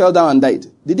somebody fell down and died.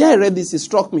 The day I read this, it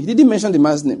struck me. He didn't mention the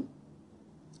man's name.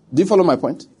 Do you follow my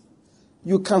point?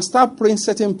 You can start praying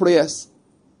certain prayers.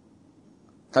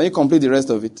 Can you complete the rest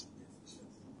of it?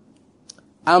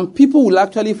 And people will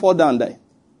actually fall down and die.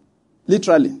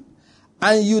 Literally.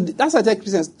 And that's why I tell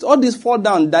Christians, all this fall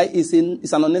down and die is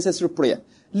an unnecessary prayer.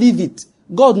 Leave it.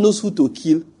 God knows who to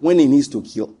kill when he needs to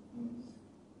kill.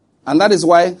 And that is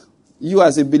why you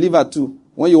as a believer too,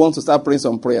 when you want to start praying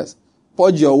some prayers,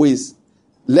 purge your ways,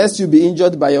 lest you be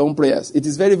injured by your own prayers. It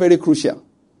is very, very crucial.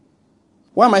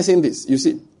 Why am I saying this? You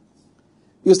see,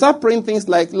 you start praying things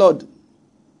like, Lord,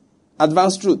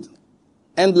 advance truth,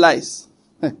 end lies.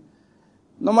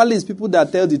 Normally it's people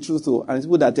that tell the truth and it's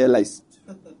people that tell lies.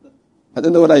 I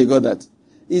don't know whether you got that.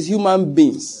 It's human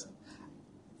beings.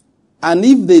 And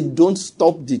if they don't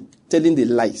stop telling the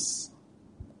lies,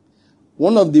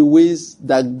 one of the ways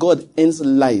that God ends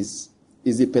lies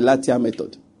is the Pelatiah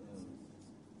method.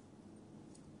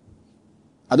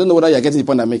 I don't know whether you're getting the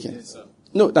point I'm making. Yes,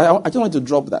 no, I just want to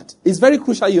drop that. It's very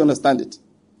crucial you understand it.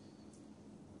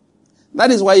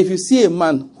 That is why if you see a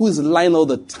man who is lying all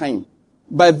the time,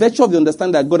 by virtue of the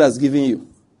understanding that God has given you,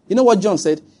 you know what John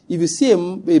said? If you see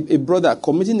a brother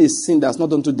committing a sin that's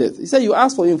not unto death, he said you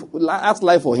ask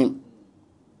life for him.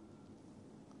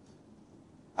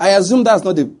 I assume that's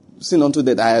not the sin unto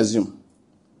death, I assume.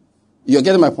 You're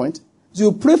getting my point? So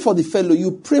you pray for the fellow,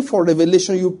 you pray for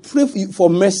revelation, you pray for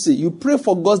mercy, you pray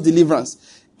for God's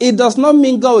deliverance. It does not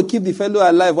mean God will keep the fellow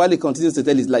alive while he continues to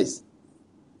tell his lies.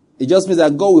 It just means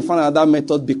that God will find another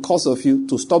method because of you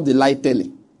to stop the lie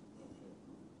telling.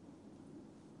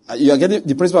 You are getting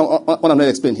the principle what I'm going to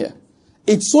explain here.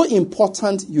 It's so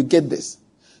important you get this.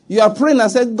 You are praying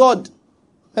and said, God,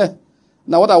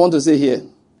 now what I want to say here,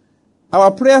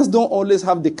 our prayers don't always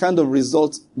have the kind of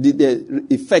result, the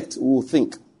effect we will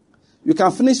think. You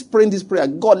can finish praying this prayer,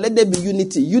 God, let there be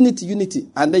unity, unity, unity.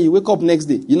 And then you wake up next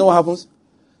day. You know what happens?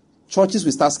 Churches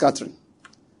will start scattering.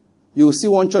 You will see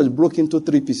one church broke into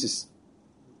 3 pieces.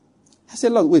 I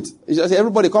said, Lord, wait. I said,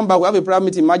 everybody come back. We have a prayer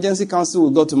meeting. Emergency council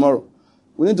will go tomorrow.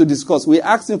 We need to discuss. We're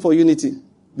asking for unity.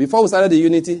 Before we started the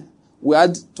unity, we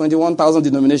had 21,000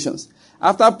 denominations.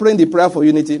 After praying the prayer for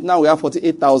unity, now we have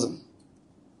 48,000.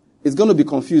 It's going to be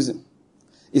confusing.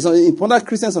 It's important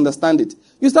Christians understand it.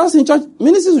 You start seeing church,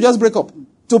 ministries will just break up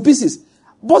to pieces.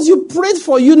 But you prayed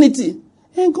for unity.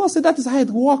 And God said that is how it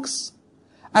works.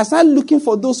 I started looking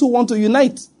for those who want to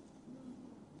unite.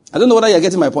 I don't know whether you're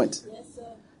getting my point. Yes, sir.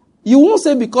 You won't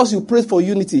say because you prayed for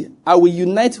unity, I will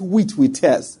unite wheat with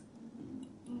tares.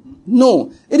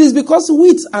 No. It is because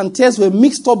wheat and tares were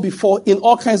mixed up before in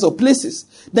all kinds of places.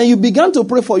 Then you began to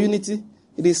pray for unity.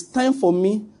 It is time for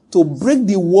me to break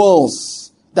the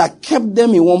walls that kept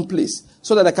them in one place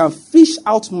so that I can fish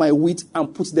out my wheat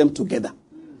and put them together.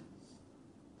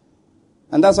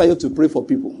 And that's why you have to pray for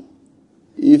people.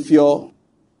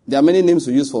 There are many names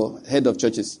we use for head of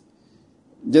churches.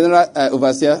 General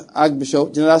Overseer,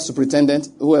 Archbishop, General Superintendent,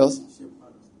 who else?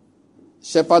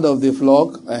 Shepherd of the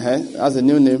flock, that's a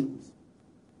new name.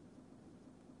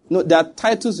 No, there are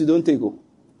titles you don't take.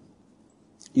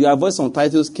 You avoid some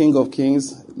titles, King of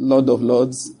Kings, Lord of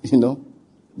Lords,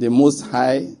 the Most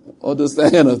High, all those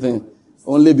kind of things.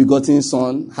 Only begotten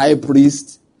Son, High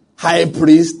Priest, High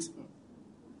Priest,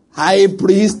 High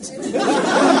Priest.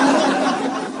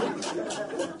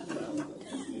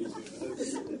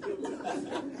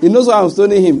 He knows why I'm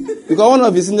stoning him. Because one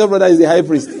of his senior brothers is the high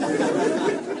priest.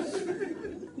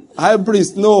 High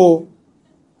priest, no.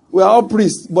 We are all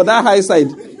priests, but that high side.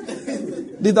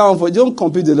 Did that one for you. Don't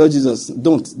compete with the Lord Jesus.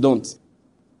 Don't.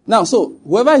 Now, so,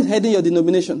 whoever is heading your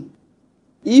denomination,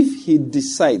 if he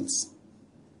decides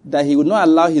that he will not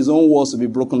allow his own walls to be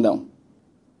broken down,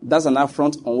 that's an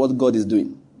affront on what God is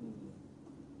doing.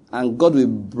 And God will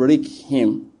break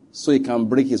him so he can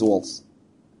break his walls.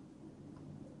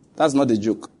 That's not a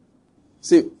joke.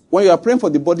 See, when you are praying for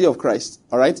the body of Christ,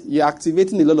 all right, you're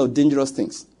activating a lot of dangerous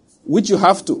things, which you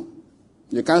have to.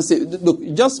 You can't say, look,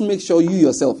 just make sure you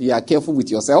yourself, you are careful with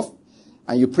yourself,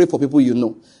 and you pray for people you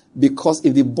know. Because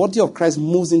if the body of Christ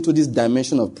moves into this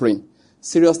dimension of praying,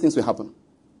 serious things will happen.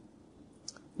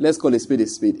 Let's call a spade a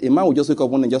spade. A man will just wake up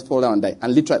one day and just fall down and die.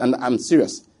 And literally, and I'm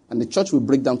serious. And the church will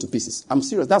break down to pieces. I'm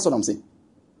serious. That's what I'm saying.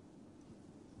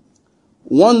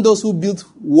 Warn those who build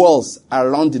walls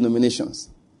around denominations.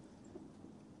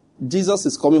 Jesus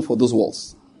is coming for those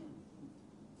walls.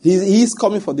 He is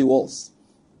coming for the walls.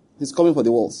 He's coming for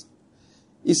the walls.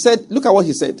 He said, look at what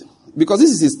he said. Because this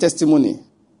is his testimony.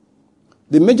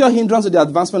 The major hindrance to the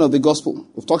advancement of the gospel.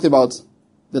 We've talked about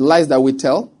the lies that we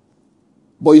tell.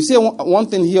 But you see one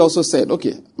thing he also said.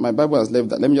 Okay, my Bible has left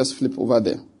that. Let me just flip over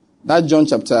there. That John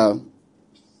chapter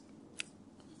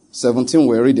 17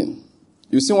 we're reading.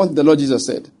 You see what the Lord Jesus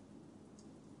said.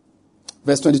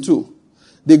 Verse 22.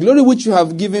 The glory which you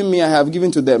have given me, I have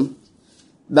given to them,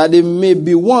 that they may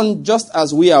be one just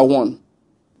as we are one.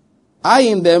 I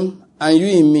in them and you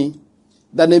in me,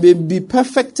 that they may be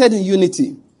perfected in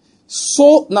unity.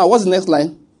 So, now what's the next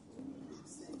line?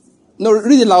 No,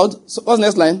 read it loud. So, what's the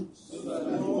next line?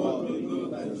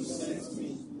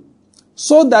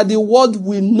 So that the world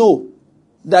will know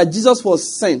that Jesus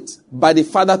was sent by the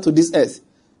Father to this earth.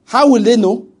 How will they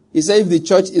know? He said if the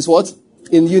church is what?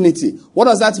 In unity. What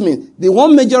does that mean? The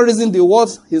one major reason the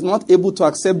world is not able to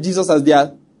accept Jesus as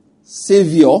their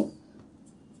Savior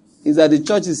is that the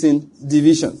church is in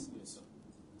division.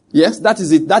 Yes, that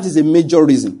is it. That is a major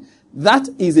reason. That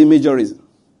is a major reason.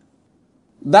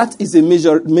 That is a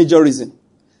major reason.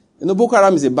 Boko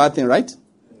Haram is a bad thing, right?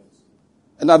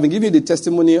 And I've been giving you the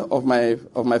testimony of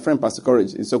my friend Pastor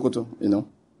Courage in Sokoto,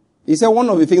 He said one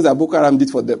of the things that Boko Haram did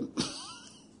for them.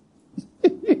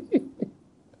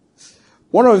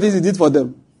 One of the things he did for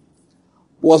them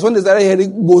was when they started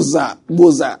hearing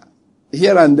Boza,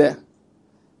 here and there.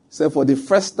 So for the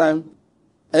first time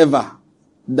ever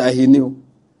that he knew,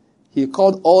 he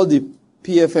called all the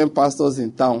PFM pastors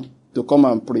in town to come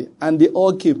and pray. And they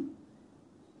all came.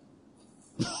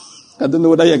 I don't know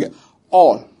whether you get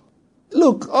all.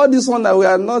 Look, all this one that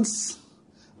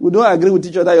we don't agree with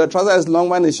each other. Your trouser is long,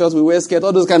 mine is short, we wear skirt,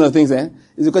 all those kind of things,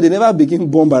 It's because they never begin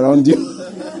bomb around you.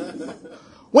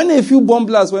 When a few bomb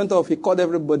blasts went off, he called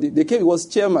everybody. They came, he was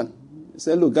chairman.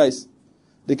 said, look, guys,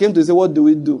 they came to say, what do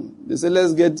we do? They said,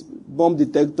 let's get bomb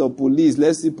detector, police,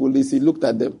 let's see police. He looked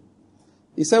at them.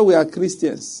 He said, we are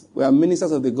Christians. We are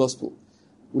ministers of the gospel.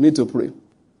 We need to pray.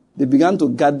 They began to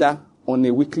gather on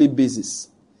a weekly basis.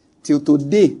 Till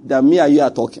today, that me and you are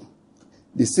talking.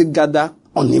 They still gather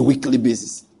on a weekly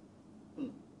basis.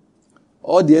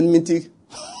 All the enmity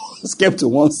was kept to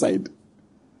one side.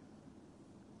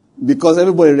 Because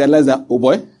everybody realized that, oh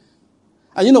boy.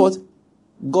 And you know what?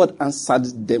 God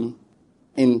answered them.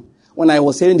 When I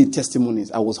was hearing the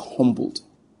testimonies, I was humbled.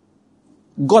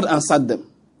 God answered them.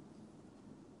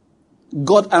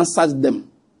 God answered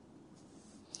them.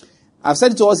 I've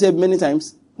said it to us here many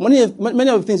times. Many of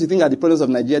the things you think are the problems of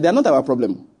Nigeria, they are not our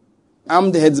problem.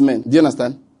 I'm the headsman. Do you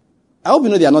understand? I hope you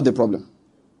know they are not the problem.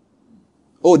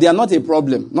 Oh, they are not a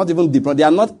problem. Not even the problem. They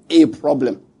are not a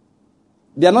problem.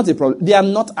 They are not a problem. They are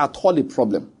not at all a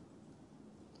problem.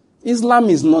 Islam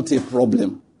is not a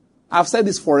problem. I've said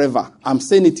this forever. I'm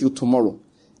saying it till tomorrow.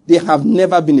 They have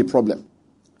never been a problem.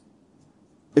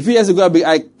 A few years ago,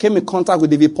 I came in contact with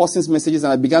David Paulson's messages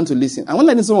and I began to listen. And when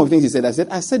I listened to some of the things he said,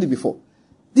 I said it before.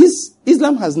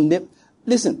 Islam has never...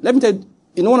 Listen, let me tell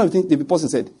you, one of the things David Paulson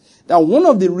said, that one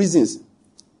of the reasons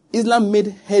Islam made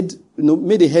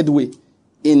a headway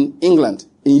in England,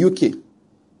 in UK,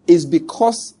 is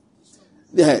because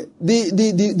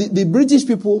the British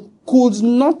people could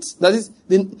not, that is,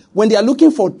 when they are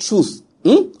looking for truth,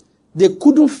 they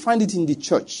couldn't find it in the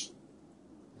church.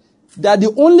 That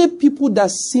the only people that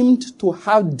seemed to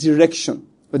have direction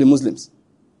were the Muslims.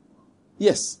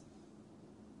 Yes.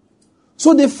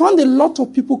 So they found a lot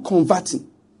of people converting.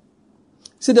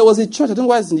 See, there was a church, I don't know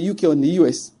why it's in the UK or in the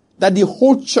US, that the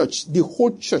whole church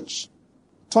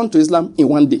turned to Islam in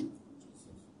one day.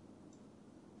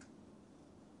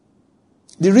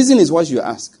 The reason is what you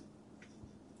ask.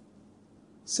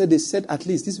 So they said, at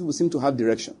least these people seem to have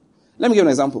direction. Let me give you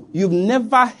an example. You've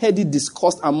never heard it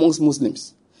discussed amongst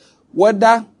Muslims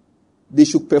whether they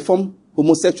should perform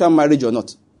homosexual marriage or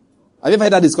not. Have you ever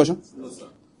heard that discussion? No, sir.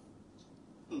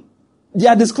 There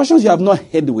are discussions you have not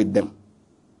had with them.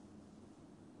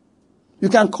 You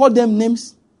can call them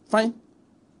names, fine.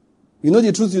 You know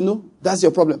the truth, you know, that's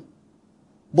your problem.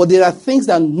 But there are things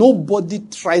that nobody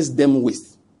tries them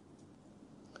with.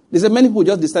 There's many people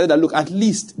just decided that, look, at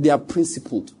least they are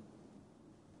principled.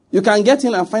 You can get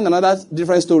in and find another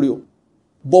different story.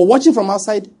 But watching from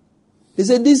outside, they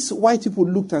said these white people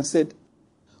looked and said,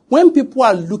 when people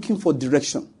are looking for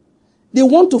direction, they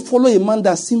want to follow a man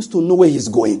that seems to know where he's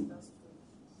going.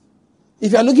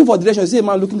 If you are looking for direction, you see a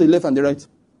man looking to the left and the right.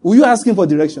 Will you ask him for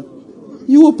direction?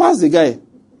 You will pass the guy.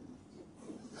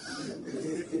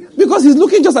 Because he's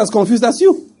looking just as confused as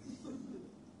you.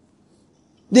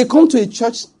 They come to a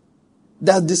church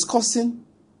that's discussing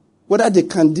whether they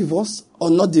can divorce or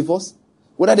not divorce,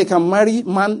 whether they can marry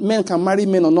men can marry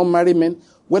men or not marry men,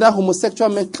 whether homosexual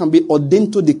men can be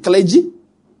ordained to the clergy,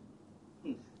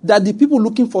 that the people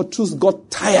looking for truth got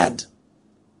tired.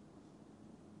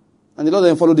 And they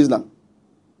don't follow Islam.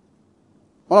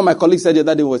 One of my colleagues said the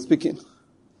other day we were speaking.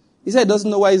 He said he doesn't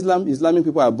know why Islamic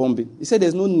people are bombing. He said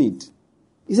there's no need.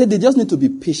 He said they just need to be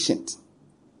patient.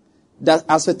 That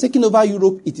as for taking over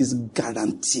Europe, it is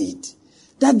guaranteed.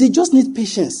 That they just need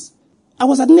patience. I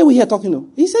was at Newe here talking to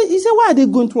him. He said, why are they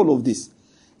going through all of this?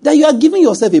 That you are giving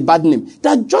yourself a bad name.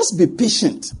 That just be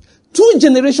patient. 2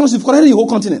 generations, you've corrected the whole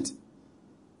continent.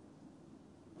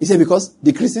 He said, because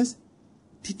the Christians,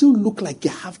 they don't look like they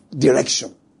have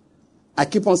direction. I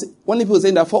keep on saying, when people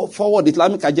saying that forward the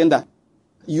Islamic agenda,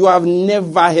 you have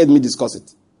never heard me discuss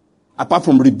it. Apart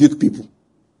from rebuke people.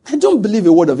 I don't believe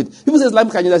a word of it. People say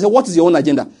Islamic agenda. I say, what is your own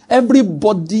agenda?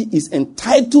 Everybody is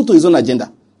entitled to his own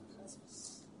agenda.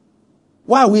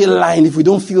 Why are we lying if we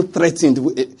don't feel threatened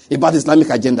about the Islamic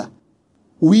agenda?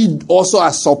 We also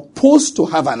are supposed to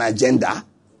have an agenda.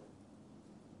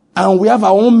 And we have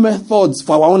our own methods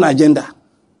for our own agenda.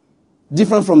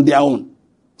 Different from their own.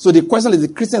 So the question is,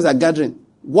 the Christians are gathering.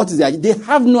 What is their agenda? They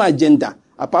have no agenda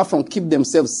apart from keep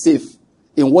themselves safe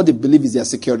in what they believe is their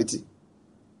security.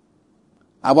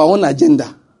 Our own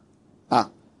agenda. I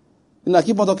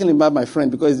keep on talking about my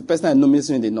friend because he's the person I know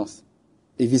ministering in the north.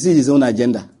 If he sees his own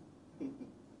agenda.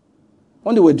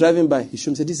 When they were driving by, he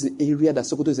showed me, said, this is the area that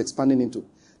Sokoto is expanding into.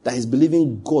 That he's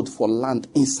believing God for land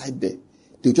inside there.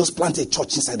 They'll just plant a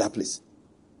church inside that place.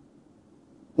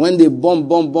 When the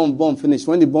bomb finished,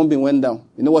 when the bombing went down,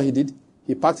 you know what he did?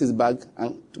 He packed his bag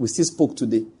and we still spoke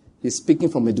today. He's speaking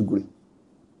from Maiduguri.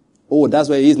 Oh, that's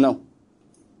where he is now.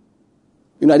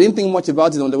 I didn't think much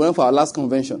about it when they went for our last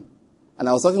convention. And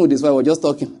I was talking with his wife, we were just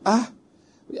talking.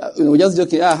 We're just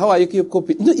joking. How are you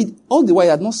coping? All the while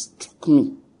it had not struck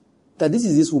me that this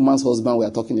is this woman's husband we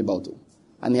are talking about.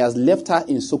 and he has left her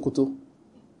in Sokoto.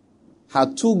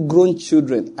 Her 2 grown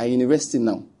children are in university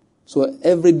now. So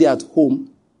every day at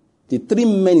home, the 3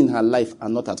 men in her life are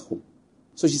not at home.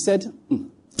 So she said,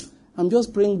 I'm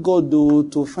just praying God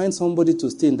to find somebody to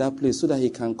stay in that place so that he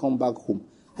can come back home.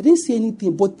 I didn't say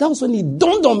anything, but that was when it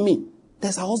dawned on me.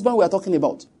 There's a husband we are talking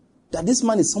about. That this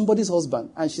man is somebody's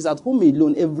husband, and she's at home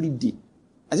alone every day.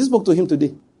 I just spoke to him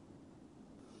today.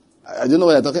 I don't know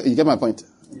what I'm talking. You get my point.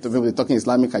 We're talking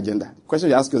Islamic agenda. The question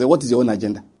you ask yourself, what is your own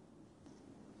agenda?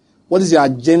 What is your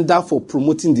agenda for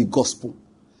promoting the gospel?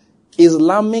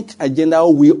 Islamic agenda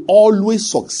will always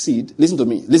succeed. Listen to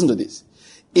me. Listen to this.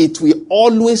 It will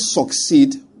always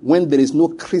succeed when there is no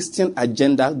Christian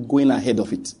agenda going ahead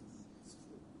of it.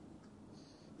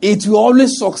 It will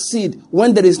always succeed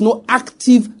when there is no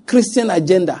active Christian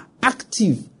agenda.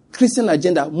 Active Christian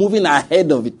agenda moving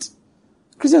ahead of it.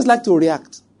 Christians like to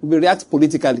react. We react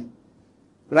politically.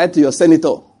 Write to your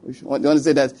senator. They want to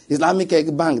say that Islamic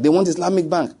bank. They want Islamic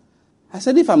bank. I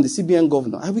said, if I'm the CBN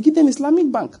governor, I will give them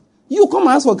Islamic bank. You come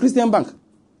and ask for a Christian bank.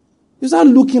 You start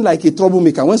looking like a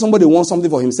troublemaker when somebody wants something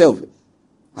for himself.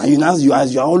 And you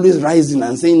are always rising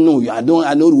and saying, no, I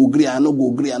don't go agree, I don't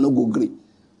go agree, I don't go agree.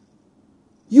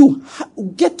 You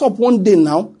get up one day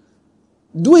now,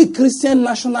 do a Christian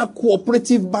National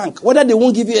Cooperative Bank, whether they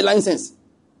won't give you a license.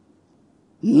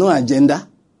 No agenda.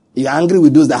 You're angry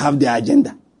with those that have their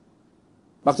agenda.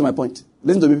 Back to my point.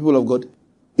 Listen to me, people of God.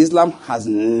 Islam has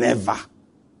never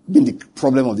been the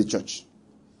problem of the church.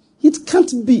 It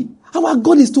can't be. Our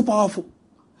God is too powerful.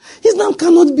 Islam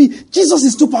cannot be. Jesus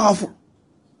is too powerful.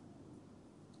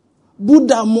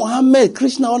 Buddha, Muhammad,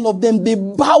 Krishna, all of them, they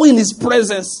bow in his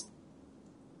presence.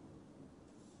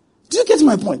 Do you get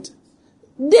my point?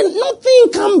 Then nothing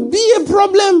can be a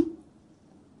problem.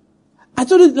 I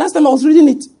told you last time I was reading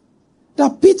it,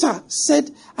 that Peter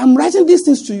said, I'm writing these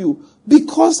things to you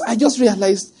because I just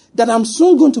realized that I'm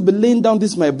soon going to be laying down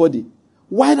this my body.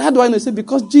 Why? How do I know? He said,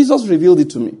 because Jesus revealed it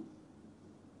to me.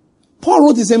 Paul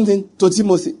wrote the same thing to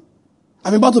Timothy.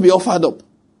 I'm about to be offered up.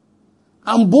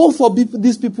 And both of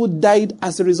these people died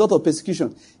as a result of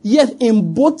persecution. Yet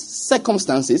in both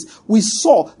circumstances, we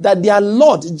saw that their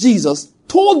Lord Jesus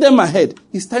told them ahead,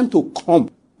 it's time to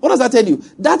come. What does that tell you?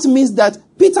 That means that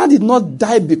Peter did not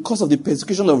die because of the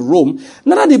persecution of Rome.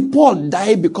 Neither did Paul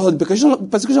die because of the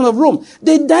persecution of Rome.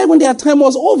 They died when their time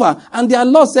was over. And their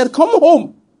Lord said, come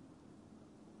home.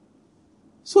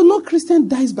 So no Christian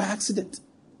dies by accident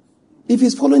if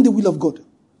he's following the will of God.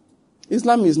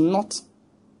 Islam is not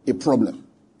a problem.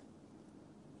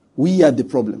 We are the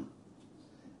problem.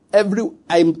 I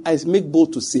make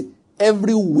bold to say,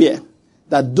 everywhere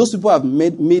that those people have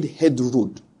made head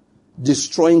road,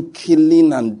 destroying,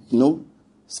 killing, and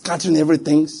scattering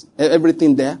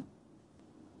everything there,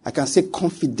 I can say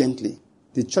confidently,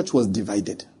 the church was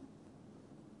divided.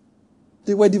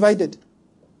 They were divided.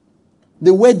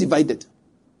 They were divided.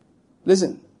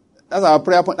 Listen, that's our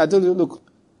prayer point. I told you, look,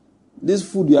 this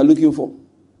food you are looking for,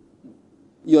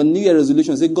 your New Year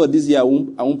resolution, say, God, this year I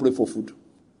won't pray for food.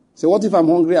 Say, what if I'm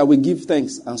hungry? I will give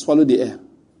thanks and swallow the air.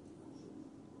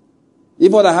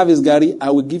 If what I have is gari, I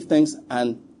will give thanks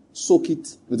and soak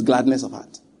it with gladness of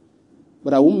heart.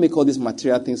 But I won't make all these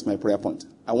material things my prayer point.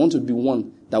 I want to be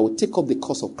one that will take up the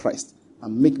cause of Christ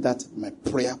and make that my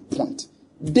prayer point.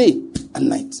 Day and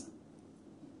night.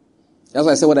 That's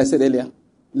why I said what I said earlier.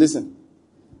 Listen,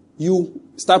 you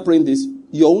start praying this,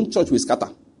 your own church will scatter.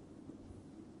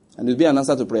 And it will be an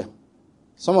answer to prayer.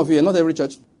 Some of you are not every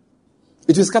church.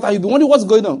 It will scatter. You'll be wondering what's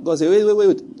going on. God say,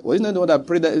 wait. Was it not the one that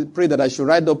prayed that I should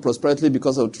ride up prosperity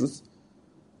because of truth?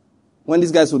 When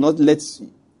these guys will not let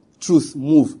truth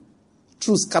move,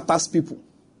 truth scatters people.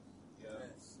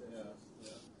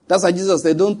 That's why Jesus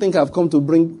said, don't think I've come to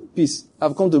bring peace.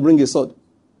 I've come to bring a sword.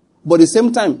 But at the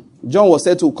same time, John was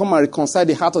said to come and reconcile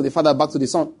the heart of the Father back to the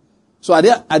Son. So are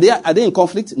they in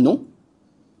conflict? No.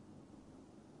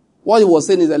 What he was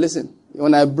saying is that, listen,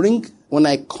 when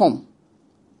I come,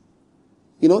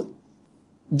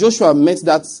 Joshua met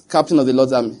that captain of the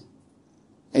Lord's army. And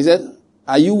he said,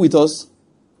 are you with us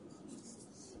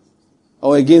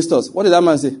or against us? What did that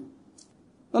man say?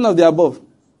 None of the above.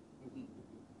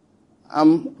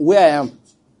 I'm where I am.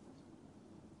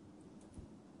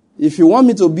 If you want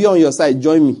me to be on your side,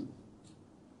 join me.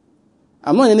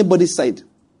 I'm not on anybody's side.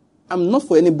 I'm not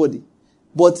for anybody.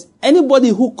 But anybody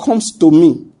who comes to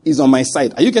me is on my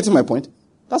side. Are you getting my point?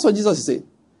 That's what Jesus is saying.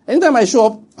 Anytime I show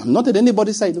up, I'm not at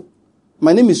anybody's side.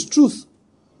 My name is Truth.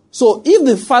 So if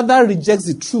the Father rejects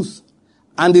the truth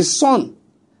and the Son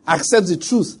accepts the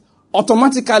truth,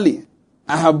 automatically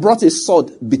I have brought a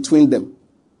sword between them.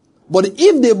 But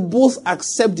if they both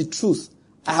accept the truth,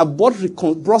 I have brought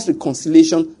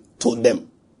reconciliation to them.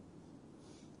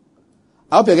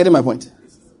 I hope you're getting my point.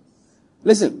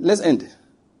 Listen, let's end.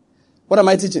 What am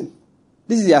I teaching?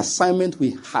 This is the assignment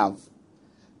we have.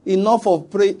 Enough of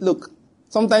pray. Look,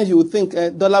 sometimes you would think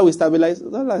dollar will stabilize.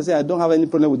 Dollar say, I don't have any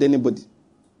problem with anybody.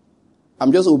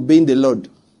 I'm just obeying the Lord.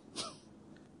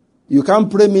 You can't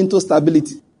pray me into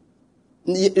stability.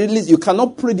 You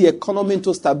cannot pray the economy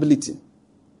into stability.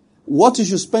 What you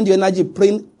should spend your energy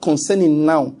praying concerning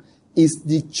now is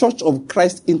the church of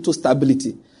Christ into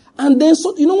stability. And then,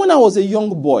 so when I was a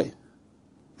young boy,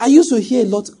 I used to hear a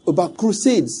lot about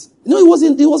crusades.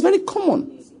 It was very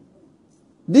common.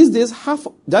 These days,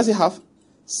 75%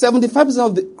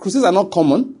 of the crusades are not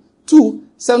common.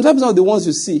 75% of the ones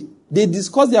you see, they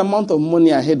discuss the amount of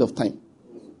money ahead of time.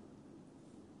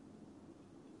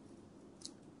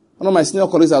 One of my senior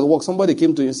colleagues at work, somebody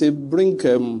came to him and said, if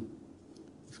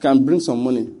you can bring some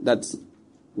money, that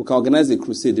we can organize a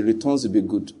crusade, the returns will be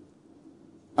good.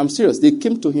 I'm serious. They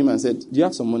came to him and said, do you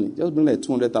have some money? Just bring like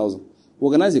 200,000. We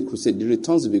organize a crusade, the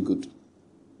returns will be good.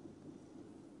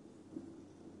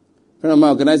 A friend of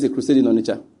mine organized a crusade in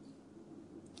Onitsha.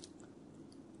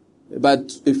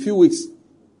 But a few weeks,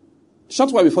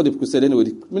 short while before the crusade anyway,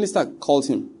 the minister called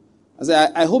him. I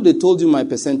said, I hope they told you my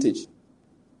percentage.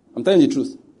 I'm telling you the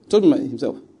truth. He told me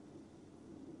himself.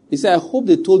 He said, I hope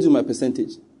they told you my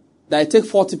percentage. That I take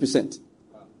 40%.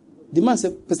 The man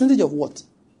said, percentage of what?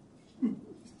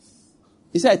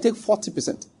 He said, I take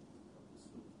 40%.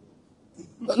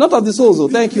 Not of the souls, though.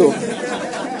 Thank you.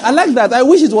 I like that. I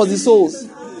wish it was the souls.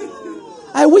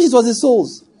 I wish it was the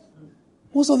souls.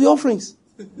 Most of the offerings.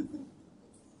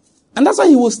 And that's why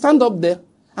he will stand up there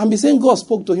and be saying God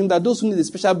spoke to him that those who need a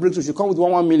special breakthrough should come with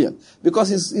 1 million. Because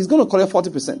he's going to collect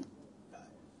 40%.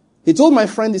 He told my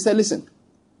friend, he said, listen,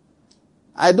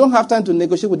 I don't have time to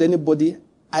negotiate with anybody.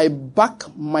 I back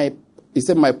my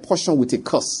portion with a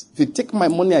curse. If you take my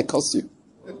money, I curse you.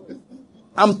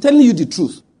 I'm telling you the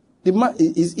truth. The man,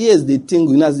 his ears, they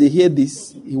tingle. As they hear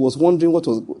this, he was wondering what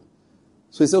was good.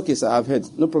 So he said, okay, sir, I've heard.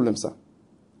 No problem, sir.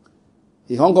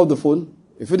 He hung up the phone.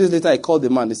 A few days later, I called the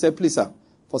man. He said, please, sir,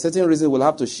 for certain reasons, we'll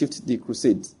have to shift the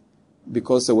crusade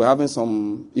because we're having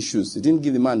some issues. He didn't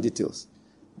give the man details.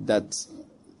 That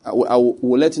I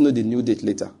will let you know the new date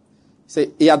later. He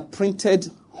said he had printed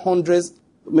hundreds,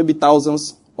 maybe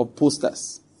thousands of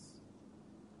posters.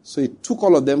 So he took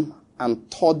all of them and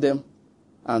tore them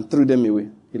and threw them away.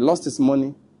 He lost his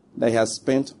money that he had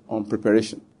spent on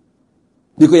preparation.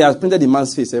 Because he had printed the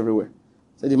man's face everywhere.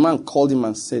 So the man called him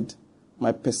and said,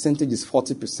 my percentage is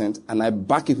 40% and I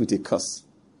back it with a curse.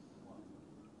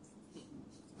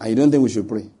 And you don't think we should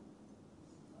pray?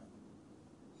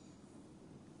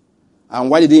 And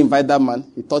why did he invite that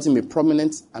man? He thought him a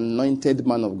prominent, anointed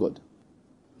man of God.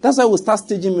 That's why we start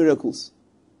staging miracles.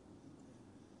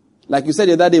 Like you said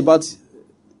the other day about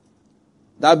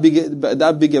that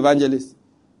big evangelist.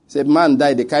 He said, man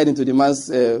died, they carried him to the man's,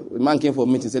 the man came for a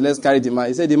meeting. He said, let's carry the man.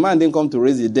 He said, the man didn't come to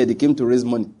raise the dead, he came to raise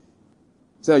money.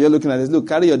 So you're looking at this, look,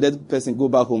 carry your dead person, go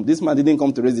back home. This man didn't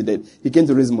come to raise the dead, he came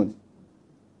to raise money.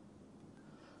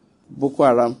 Boko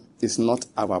Haram is not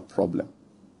our problem.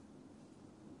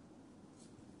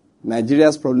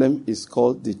 Nigeria's problem is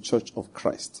called the Church of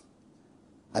Christ.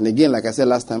 And again, like I said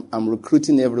last time, I'm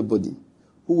recruiting everybody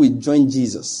who will join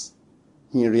Jesus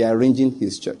in rearranging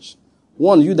his church.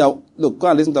 One, you that, look, go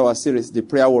and listen to our series, The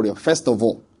Prayer Warrior. First of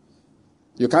all,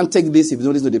 you can't take this if you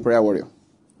don't listen to The Prayer Warrior.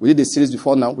 We did the series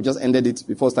before now. We just ended it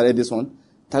before we started this one.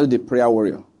 Titled The Prayer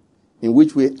Warrior, in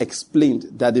which we explained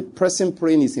that the person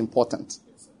praying is important.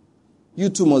 You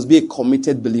too must be a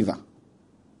committed believer.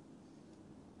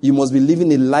 You must be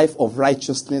living a life of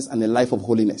righteousness and a life of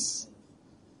holiness.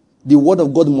 The word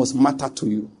of God must matter to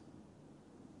you.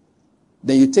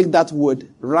 Then you take that word,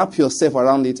 wrap yourself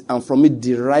around it, and from it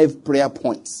derive prayer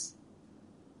points.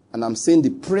 And I'm saying the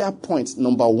prayer point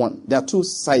number 1. There are 2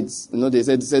 sides. They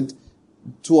said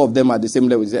 2 of them are the same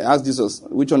level. They asked Jesus,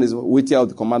 which one is weightier of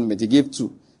the commandment? He gave 2.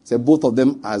 He said both of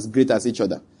them are as great as each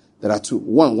other. There are 2.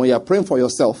 1, when you are praying for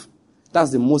yourself,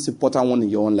 that's the most important one in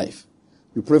your own life.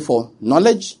 You pray for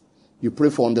knowledge. You pray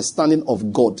for understanding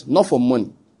of God, not for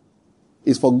money.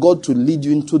 It's for God to lead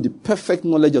you into the perfect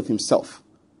knowledge of himself.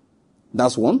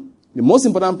 That's 1. The most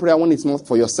important prayer, when it's not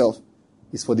for yourself,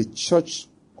 is for the church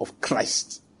of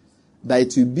Christ. That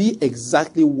it will be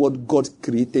exactly what God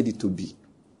created it to be.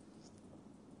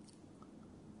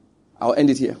 I'll end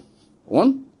it here.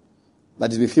 1,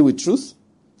 that it will be filled with truth.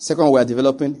 2nd, we are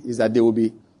developing is that they will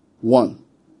be one.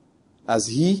 As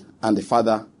he and the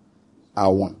Father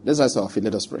are one. Let's rise to our feet.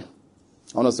 Let us pray.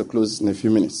 I want us to close in a few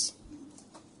minutes.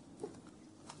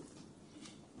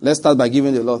 Let's start by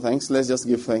giving the Lord thanks. Let's just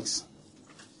give thanks.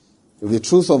 If the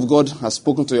truth of God has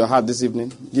spoken to your heart this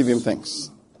evening, give him thanks.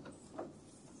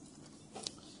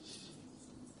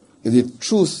 If the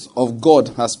truth of God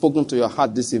has spoken to your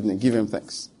heart this evening, give him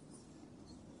thanks.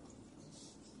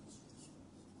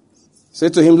 Say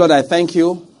to him, Lord, I thank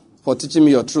you for teaching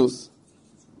me your truth.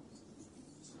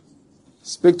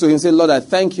 Speak to him, say, Lord, I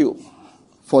thank you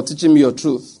for teaching me your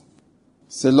truth.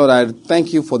 Say, Lord, I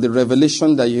thank you for the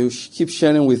revelation that you keep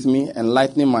sharing with me,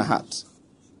 enlightening my heart.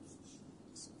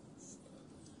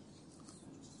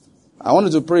 I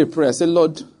wanted to pray a prayer. Say,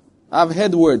 Lord, I've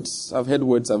heard words. I've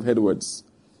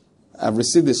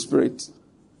received the Spirit.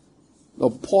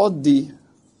 Lord, pour the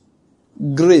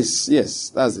grace. Yes,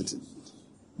 that's it.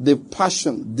 The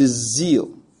passion, the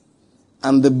zeal,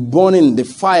 and the burning, the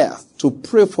fire to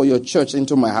pray for your church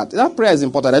into my heart. That prayer is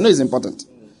important. I know it's important.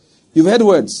 You've heard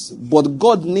words, but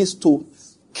God needs to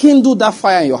kindle that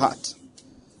fire in your heart,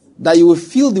 that you will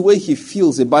feel the way he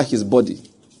feels about his body.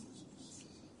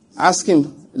 Ask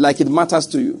him like it matters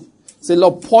to you. Say,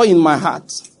 Lord, pour in my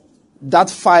heart that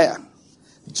fire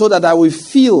so that I will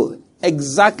feel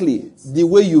exactly the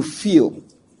way you feel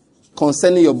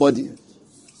concerning your body.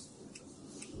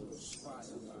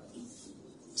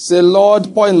 Say,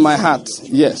 Lord, pour in my heart.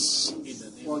 Yes.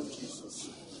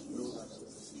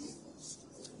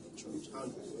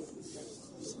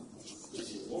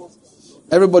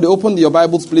 Everybody open your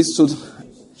Bibles, please, to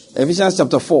Ephesians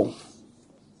chapter 4.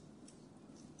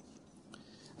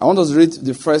 I want us to read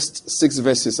the first 6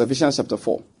 verses, Ephesians chapter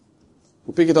 4.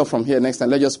 We'll pick it up from here next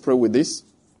time. Let's just pray with this.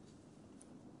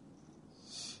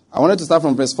 I wanted to start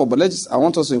from verse 4, but I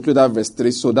want us to include that verse 3,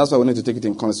 so that's why we need to take it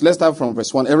in context. Let's start from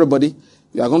verse 1. Everybody,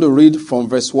 you are going to read from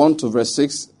verse 1 to verse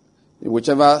 6,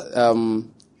 whichever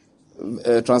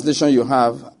translation you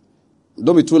have.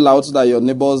 Don't be too loud so that your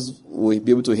neighbors will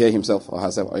be able to hear himself or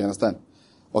herself. You understand?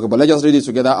 Okay, but let's just read it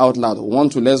together out loud. 1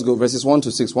 to let's go. Verses 1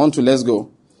 to 6. 1 to let's go.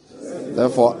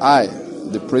 Therefore, I,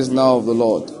 the prisoner of the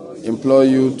Lord, implore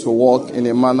you to walk in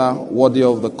a manner worthy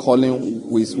of the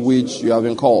calling with which you have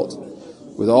been called,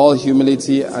 with all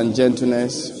humility and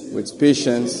gentleness, with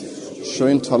patience,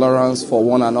 showing tolerance for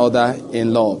one another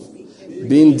in love,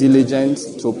 being diligent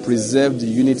to preserve the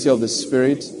unity of the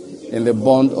Spirit in the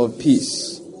bond of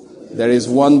peace. There is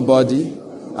one body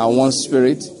and one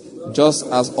Spirit, just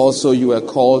as also you were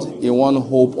called in one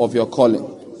hope of your calling.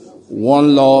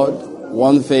 One Lord,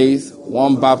 one faith,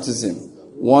 one baptism,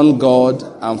 one God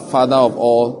and Father of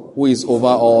all, who is over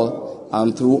all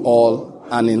and through all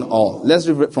and in all. Let's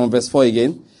read from verse 4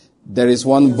 again. There is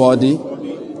one body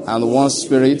and one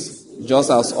Spirit, just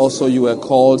as also you were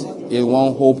called in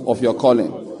one hope of your calling.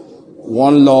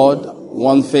 One Lord,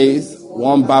 one faith,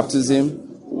 one baptism,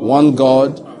 one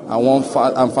God and one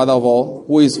and Father of all,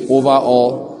 who is over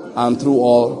all and through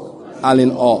all and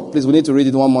in all. Please, we need to read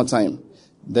it one more time.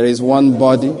 There is one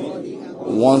body,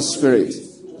 one Spirit,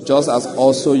 just as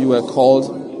also you were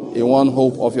called in one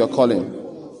hope of your calling.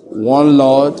 One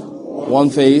Lord, one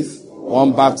faith,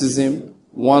 one baptism,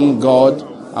 one God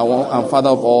and Father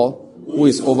of all, who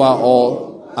is over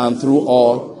all and through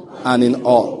all and in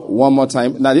all. One more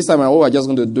time. Now this time, what we're just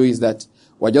going to do is that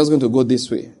we're just going to go this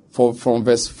way. From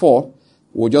verse 4,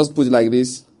 we'll just put it like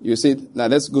this. You see, now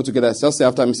let's go together. Just say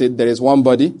after me, say, there is one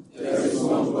body,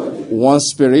 one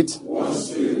Spirit,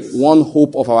 one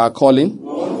hope of our calling,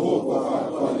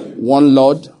 one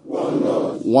Lord,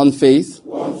 one faith,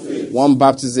 one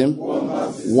baptism,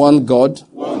 one God,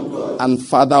 and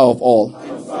Father of all,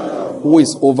 who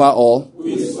is over all,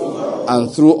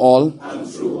 and through all,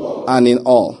 and in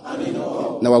all.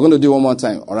 Now we're going to do it one more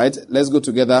time, all right? Let's go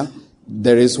together.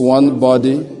 There is one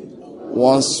body,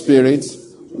 one Spirit,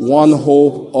 one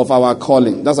hope of our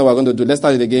calling. That's what we're going to do. Let's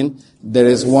start it again. There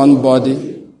is one body,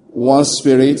 one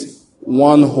Spirit,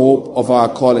 one hope of our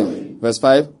calling. Verse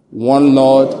 5, one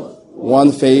Lord,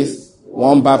 one faith,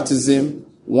 one baptism,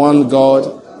 one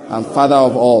God, and Father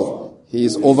of all. He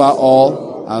is over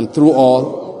all, and through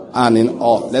all, and in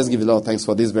all. Let's give the Lord thanks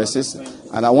for these verses.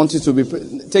 And I want you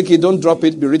to take it, don't drop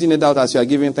it, be reading it out as you are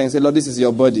giving thanks. Say, Lord, this is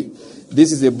your body.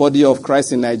 This is the body of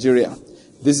Christ in Nigeria.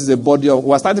 This is a body of,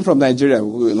 we're starting from Nigeria.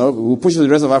 We'll push the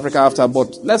rest of Africa after,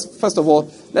 but first of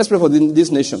all, let's pray for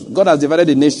this nation. God has divided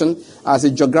the nation as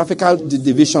a geographical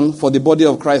division for the body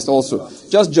of Christ also.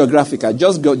 Just geographical.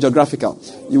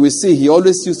 You will see, he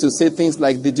always used to say things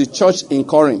like the church in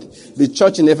Corinth, the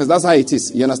church in Ephesus. That's how it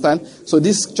is. You understand? So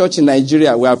this church in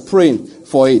Nigeria, we are praying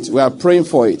for it.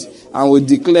 And we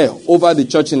declare over the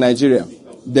church in Nigeria,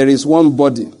 there is one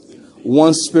body,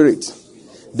 one Spirit.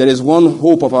 There is one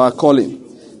hope of our calling.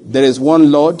 There is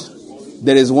one Lord,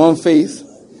 there is one faith,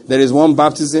 there is one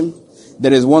baptism,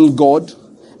 there is one God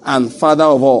and Father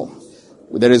of all.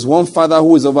 There is one Father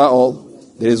who is over all,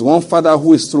 there is one Father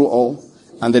who is through all,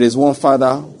 and there is one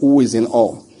Father who is in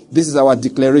all. This is our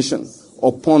declaration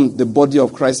upon the body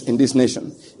of Christ in this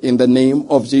nation. In the name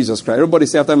of Jesus Christ. Everybody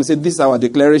say after me, say, this is our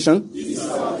declaration,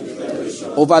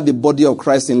 over the body of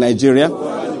Christ in Nigeria.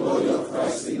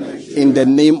 In the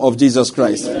name of Jesus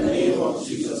Christ.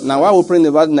 Now, while we're praying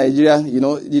about Nigeria,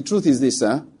 the truth is this,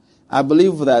 I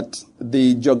believe that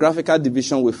the geographical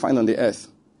division we find on the earth,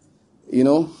 it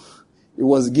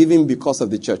was given because of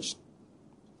the church.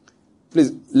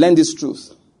 Please, learn this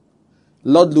truth.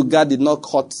 Lord Lugard did not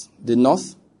cut the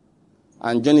north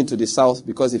and journey to the south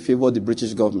because he favored the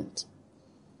British government.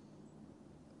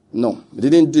 No, he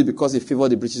didn't do it because he favored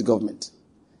the British government.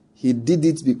 He did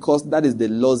it because that is the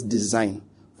Lord's design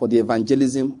for the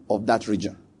evangelism of that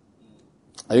region.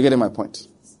 Are you getting my point?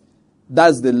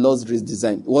 That's the Lord's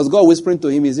design. Was God whispering to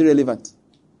him? Is irrelevant.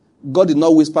 God did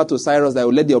not whisper to Cyrus that I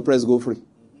will let the oppressed go free.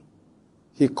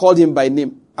 He called him by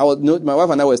name. My wife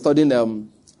and I were studying which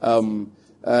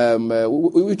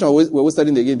one were we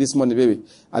studying again this morning, baby?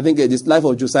 I think this life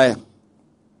of Josiah.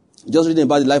 Just reading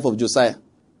about the life of Josiah.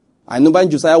 I know when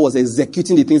Josiah was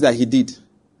executing the things that he did.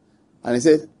 And he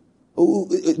said,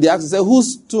 they asked, he said,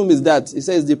 whose tomb is that? He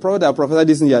says, the prophet that prophesied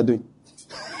this thing you are doing.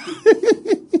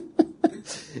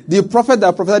 The prophet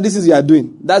that prophesied this thing you are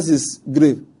doing. That's his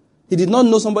grave. He did not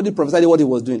know somebody prophesied what he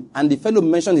was doing. And the fellow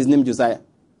mentioned his name, Josiah.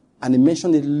 And he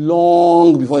mentioned it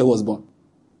long before he was born.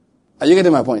 Are you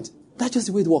getting my point? That's just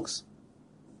the way it works.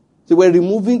 They were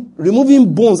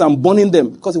removing bones and burning them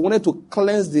because he wanted to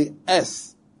cleanse the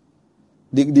earth,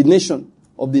 the nation,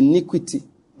 of the iniquity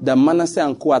that Manasseh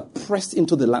and Co had pressed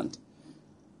into the land.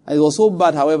 And it was so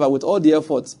bad, however, with all the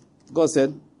efforts, God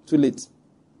said, too late.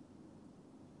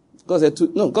 God said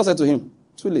to him,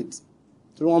 too late.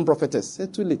 To one prophetess,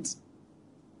 said too late.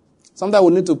 Sometimes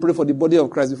we need to pray for the body of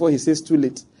Christ before he says too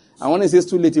late. And when he says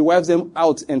too late, he wipes them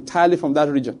out entirely from that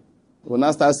region. We'll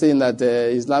now start saying that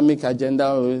Islamic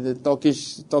agenda, the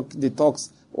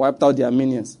Turks wiped out the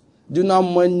Armenians. Do you know how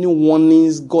many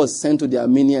warnings God sent to the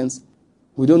Armenians?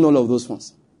 We don't know all of those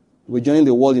ones. We're joining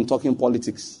the world in talking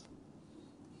politics.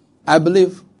 I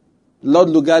believe Lord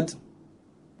Lugard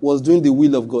was doing the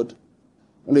will of God.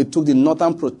 When they took the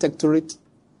Northern Protectorate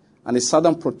and the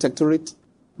Southern Protectorate,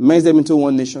 merged them into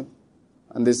one nation.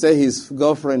 And they say his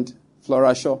girlfriend,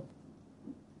 Flora Shaw,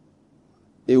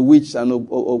 a witch and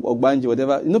Ogbanji,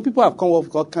 whatever. People have come up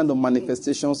with all kind of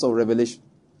manifestations of revelation.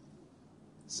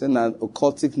 Saying an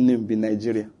occultic name be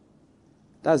Nigeria.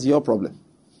 That's your problem.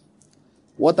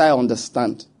 What I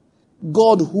understand,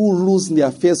 God who rules in the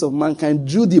affairs of mankind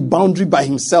drew the boundary by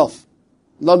himself.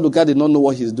 Lord Lugard did not know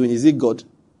what he's doing. Is he God?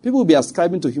 People will be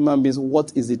ascribing to human beings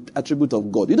what is the attribute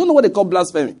of God. You don't know what they call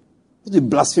blasphemy. You'll be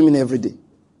blaspheming every day.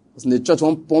 It's in the church,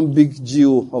 one big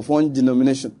GO of one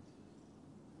denomination.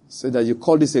 So that you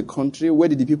call this a country. Where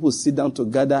did the people sit down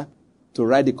together to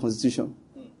write the constitution?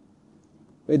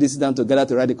 Where did they sit down together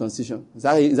to write the constitution? Is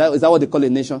that what they call a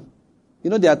nation?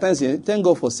 There are times here, thank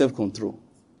God for self-control.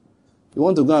 You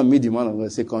want to go and meet the man of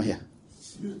God, say, come here.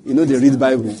 They read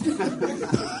Bible.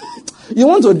 You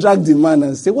want to drag the man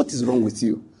and say, what is wrong with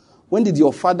you? When did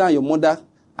your father and your mother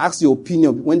ask your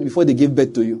opinion before they gave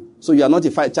birth to you? So you are not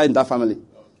a child in that family.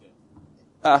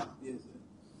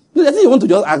 No, I think you want to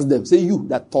just ask them. Say, you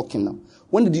that talking now.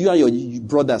 When did you and your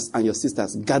brothers and your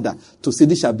sisters gather to say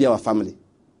this shall be our family?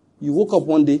 You woke up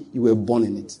one day, you were born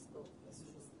in it.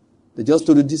 They just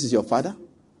told you this is your father,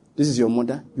 this is your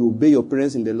mother. You obey your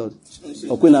parents in the Lord.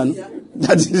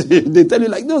 They tell you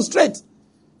like, no, straight.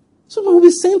 So people will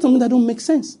be saying something that don't make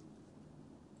sense.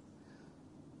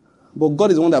 But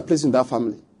God is the one that placed you in that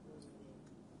family.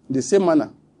 In the same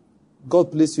manner,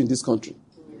 God placed you in this country.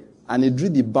 And he drew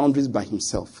the boundaries by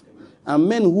himself. And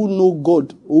men who know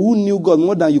God, or who knew God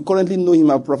more than you currently know him,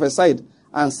 have prophesied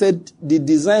and said the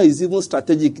design is even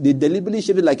strategic. They deliberately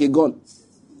shaped it like a gun.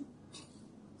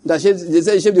 They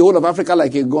said shape the whole of Africa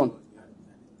like a gun.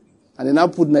 And they now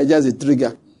put Nigeria as a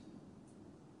trigger.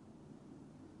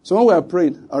 So when we are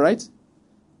praying, all right,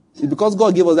 it's because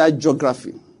God gave us that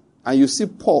geography. And you see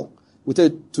Paul with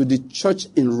it to the church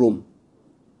in Rome.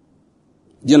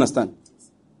 Do you understand?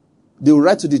 They will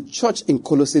write to the church in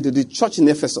Colossae, to the church in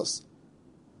Ephesus.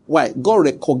 Why? God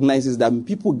recognizes that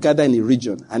people gather in a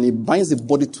region and he binds the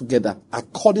body together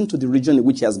according to the region in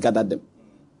which he has gathered them.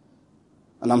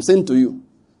 And I'm saying to you,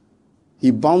 he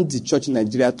bound the church in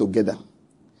Nigeria together.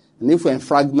 And if we're in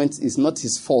fragments, it's not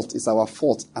his fault, it's our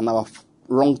fault and our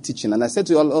wrong teaching. And I said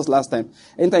to you all else last time,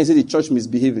 anytime you see the church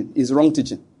misbehaving, it's wrong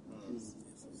teaching.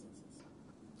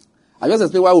 I just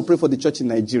explained why we pray for the church in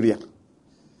Nigeria.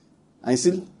 And you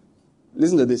see,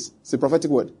 listen to this. It's a prophetic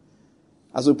word.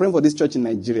 As we pray for this church in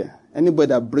Nigeria, anybody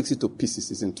that breaks it to pieces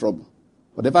is in trouble.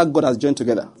 Whatever God has joined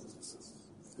together.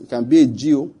 It can be a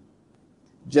GO,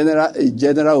 a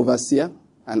general overseer,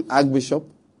 an archbishop,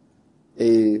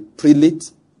 a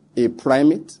prelate, a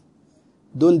primate.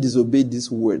 Don't disobey these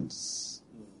words.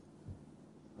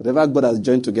 Whatever God has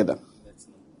joined together,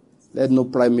 let no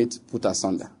primate put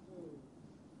asunder.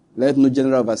 Let no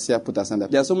general overseer put asunder.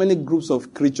 There are so many groups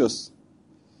of creatures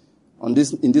in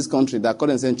this country that call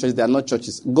themselves churches. They are not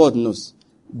churches. God knows.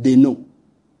 They know.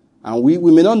 And we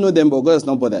may not know them, but God is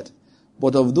not bothered.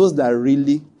 But of those that are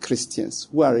really Christians,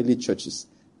 who are really churches,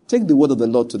 take the word of the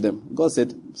Lord to them. God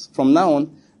said, from now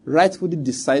on, rightfully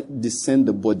discern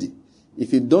the body.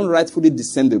 If you don't rightfully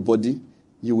discern the body,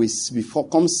 you will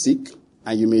become sick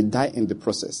and you may die in the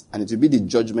process. And it will be the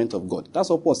judgment of God. That's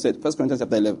what Paul said, 1 Corinthians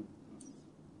chapter 11.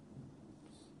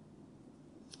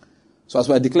 So as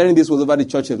we are declaring this words over the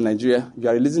church of Nigeria, you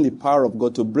are releasing the power of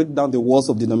God to break down the walls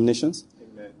of denominations.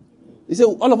 Amen. You say,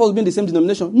 all of us being the same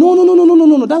denomination.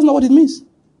 No. That's not what it means.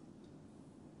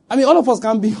 I mean, all of us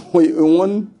can't be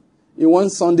in one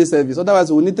Sunday service.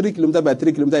 Otherwise, we need 3 kilometers by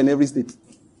 3 kilometers in every state.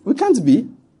 We can't be.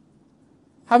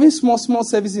 Having small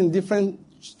services in different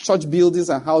church buildings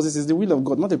and houses is the will of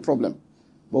God, not a problem.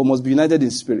 But we must be united in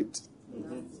spirit.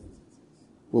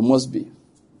 We must be.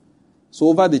 So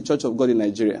over the Church of God in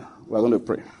Nigeria, we are going to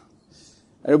pray.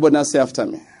 Everybody now say after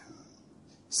me.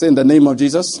 Say in the name of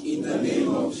Jesus. In the name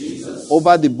of Jesus.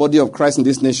 Over the body of Christ in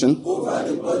this nation. Over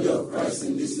the body of Christ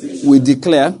in this nation. We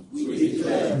declare.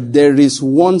 There is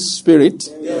one spirit.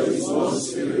 There is one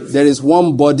spirit. There is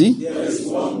one body. There is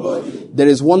one body. There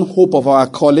is one hope of our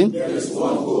calling. There is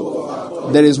one hope of our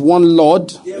calling. There is one Lord.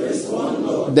 There is one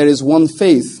Lord. There is one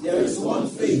faith. There is one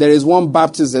faith. There is one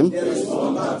baptism. There is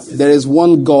one baptism. There is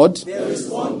one God. There is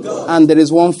one God. And there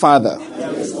is one Father.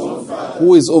 There is one Father.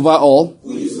 Who is over all.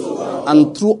 Who is over all.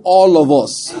 And through all of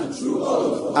us. And through all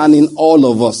of us. And in all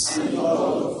of us. And in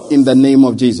all of us. In the name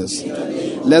of Jesus.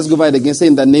 Let's go by it again. Say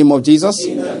in the name of Jesus.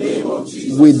 In the name of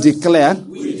Jesus. We declare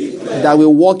that we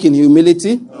walk in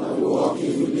humility.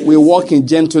 We walk in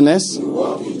gentleness.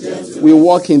 We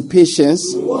walk in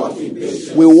patience.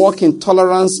 We walk in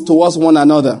tolerance towards one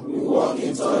another.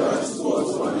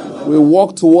 We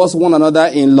walk towards one another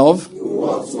in love.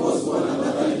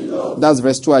 That's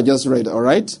verse 2 I just read, all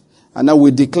right? And now we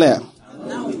declare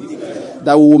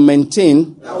that we will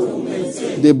maintain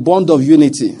the bond of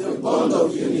unity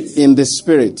in the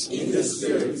Spirit.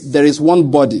 There is one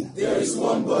body. There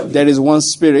is one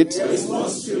Spirit.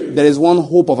 There is one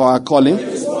hope of our calling. There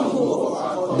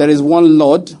is one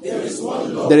Lord. There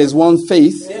is one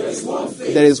faith.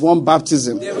 There is one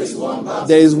baptism. There is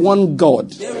one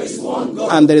God.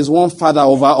 And there is one Father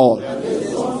over all.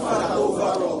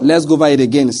 Let's go by it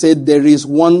again. Say, there is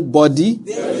one body.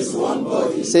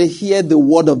 Say, hear the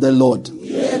word of the Lord.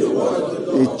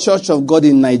 The Church of God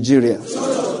in Nigeria.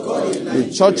 The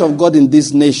Church of God in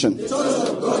this nation.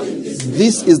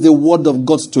 This is the word of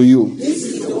God to you.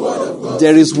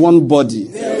 There is one body.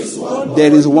 There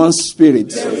is one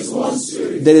spirit.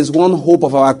 There is one hope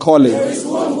of our calling. There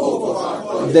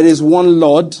is one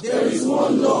Lord. There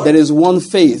is one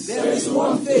faith.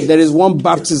 There is one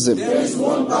baptism. There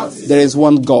is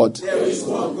one God.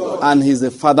 And He's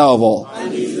the Father of all.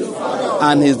 And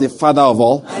He's the Father of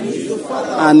all. And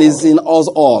He's in us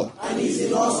all.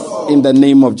 In the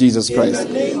name of Jesus Christ.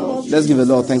 Let's give the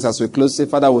Lord thanks as we close. Say,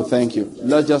 Father, we thank you.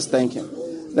 Lord, just thank Him.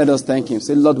 Let us thank Him.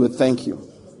 Say, Lord, we thank you.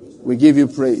 We give you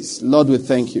praise. Lord, we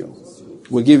thank you.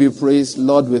 We give you praise.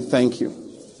 Lord, we thank you.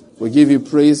 We give you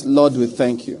praise. Lord, we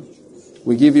thank you.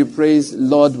 We give you praise.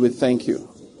 Lord, we thank you.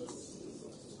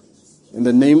 In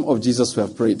the name of Jesus, we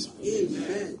have prayed.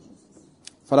 Amen.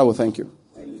 Father, we thank you.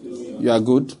 You are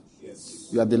good.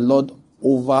 You are the Lord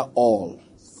over all.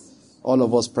 All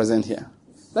of us present here.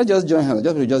 Let's just join hands.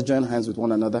 Just join hands with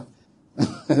one another.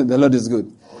 The Lord is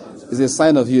good. It's a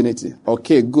sign of unity.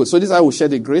 Okay, good. So this is how we share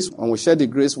the grace. When we share the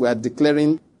grace, we are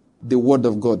declaring the word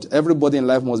of God. Everybody in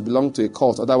life must belong to a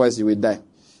cult, otherwise you will die.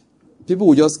 People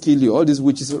will just kill you. All these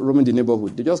witches roaming the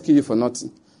neighborhood, they just kill you for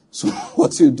nothing. So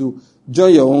what you do,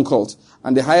 join your own cult.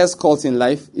 And the highest cult in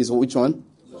life is which one?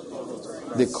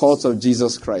 The cult of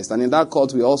Jesus Christ. And in that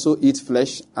cult, we also eat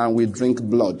flesh and we drink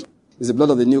blood. It's the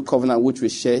blood of the new covenant which we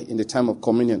share in the time of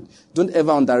communion. Don't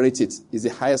ever underrate it. It's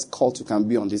the highest cult you can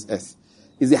be on this earth.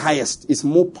 It's the highest. It's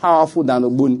more powerful than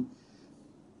Ogboni.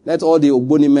 Let all the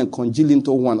Ogboni men congeal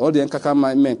into one. All the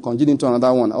Nkaka men congeal into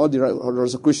another one. All the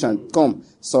Rosicrucians come,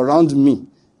 surround me.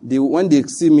 When they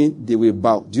see me, they will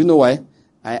bow. Do you know why?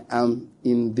 I am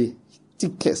in the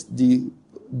thickest, the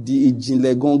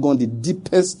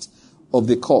deepest of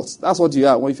the cults. That's what you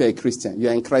are if you're a Christian. You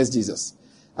are in Christ Jesus.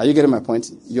 Are you getting my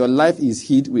point? Your life is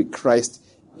hid with Christ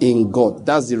in God.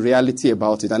 That's the reality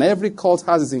about it. And every cult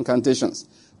has its incantations.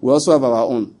 We also have our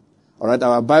own. All right,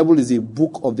 our Bible is a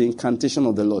book of the incantation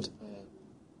of the Lord.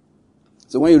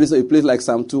 So when you read a place like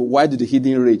Psalm 2, why did the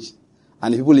heathen rage?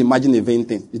 And people imagine a vain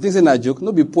thing. You think it's a joke?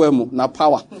 No, be poem, not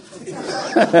power.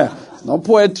 Not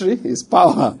poetry, it's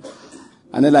power.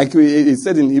 And then like it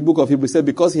said in the book of Hebrews, said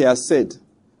because he has said,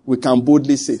 we can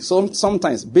boldly say. So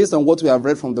sometimes, based on what we have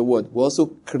read from the word, we also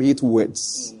create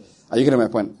words. Are you getting my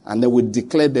point? And then we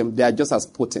declare them, they are just as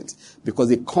potent. Because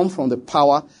they come from the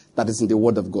power that is in the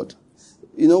word of God.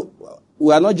 You know,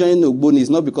 we are not joining Ogboni, it's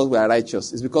not because we are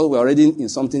righteous. It's because we are already in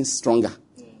something stronger.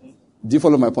 Do you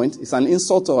follow my point? It's an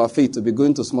insult to our faith to be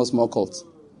going to small cults.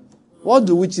 What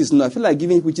do witches know? I feel like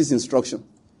giving witches instruction.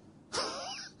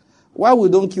 Why we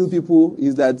don't kill people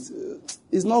is that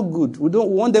it's not good. We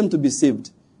want them to be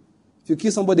saved. If you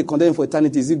kill somebody condemned for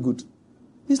eternity, is it good?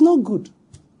 It's not good.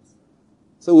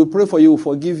 So we pray for you, we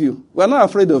forgive you. We are not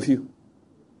afraid of you.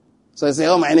 So I say,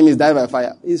 oh, my enemies die by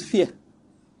fire. It's fear.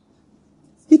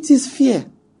 It is fear.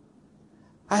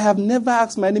 I have never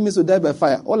asked my enemies to die by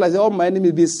fire. All I say, all my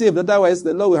enemies be saved. Otherwise,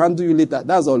 the Lord will handle you later.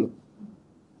 That's all.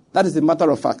 That is a matter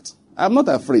of fact. I'm not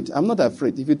afraid. I'm not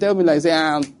afraid. If you tell me, like,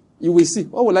 say, you will see.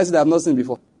 What will I say that I have not seen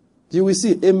before? You will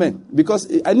see. Amen. Because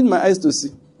I need my eyes to see.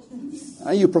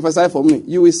 And you prophesy for me.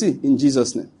 You will see in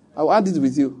Jesus' name. I will add it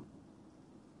with you.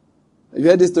 Have you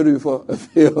heard this story before?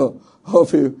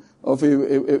 of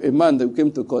a man that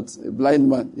came to court, a blind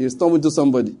man. He stormed into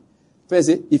somebody. First,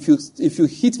 say, if you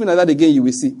hit me like that again, you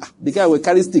will see. The guy will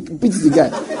carry stick, beat the guy.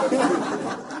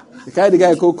 He carry the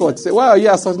guy to court. Say, why are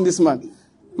you assaulting this man?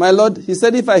 My Lord, he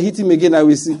said, if I hit him again, I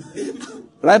will see.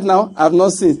 Right now, I have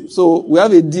not seen. So we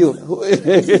have a deal.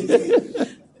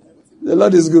 The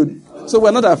Lord is good. So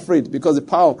we're not afraid because the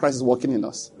power of Christ is working in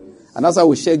us. And that's how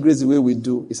we share grace the way we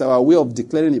do. It's our way of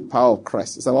declaring the power of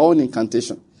Christ. It's our own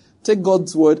incantation. Take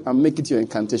God's word and make it your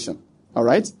incantation. All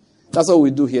right? That's what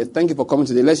we do here. Thank you for coming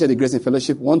today. Let's share the grace in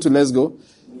fellowship. 1, 2, let's go.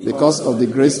 Because of the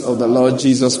grace of the Lord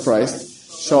Jesus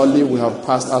Christ, surely we have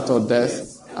passed out of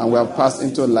death and we have passed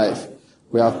into life.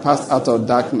 We have passed out of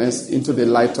darkness into the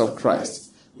light of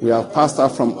Christ. We have passed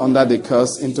out from under the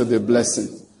curse into the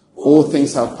blessing. All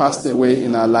things have passed away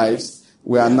in our lives.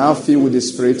 We are now filled with the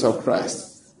Spirit of Christ.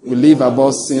 We live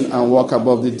above sin and walk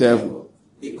above the devil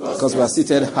because we are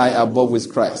seated high above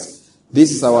with Christ.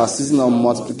 This is our season of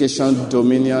multiplication,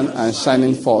 dominion, and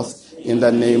shining forth in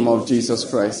the name of Jesus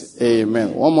Christ.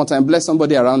 Amen. One more time. Bless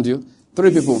somebody around you. 3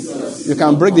 people. You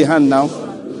can break the hand now.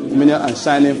 Dominion and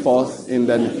shining forth in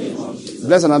the name.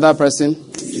 Bless another person.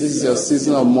 This is your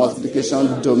season of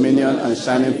multiplication, dominion, and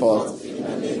shining forth.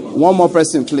 One more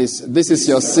person, please. This is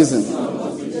your season.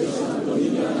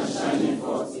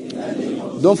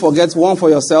 Don't forget one for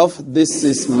yourself. This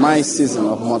is my season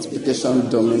of multiplication,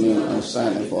 dominion, and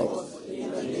shining forth.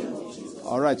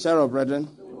 All right, share up, brethren.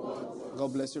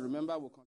 God bless you. Remember, we'll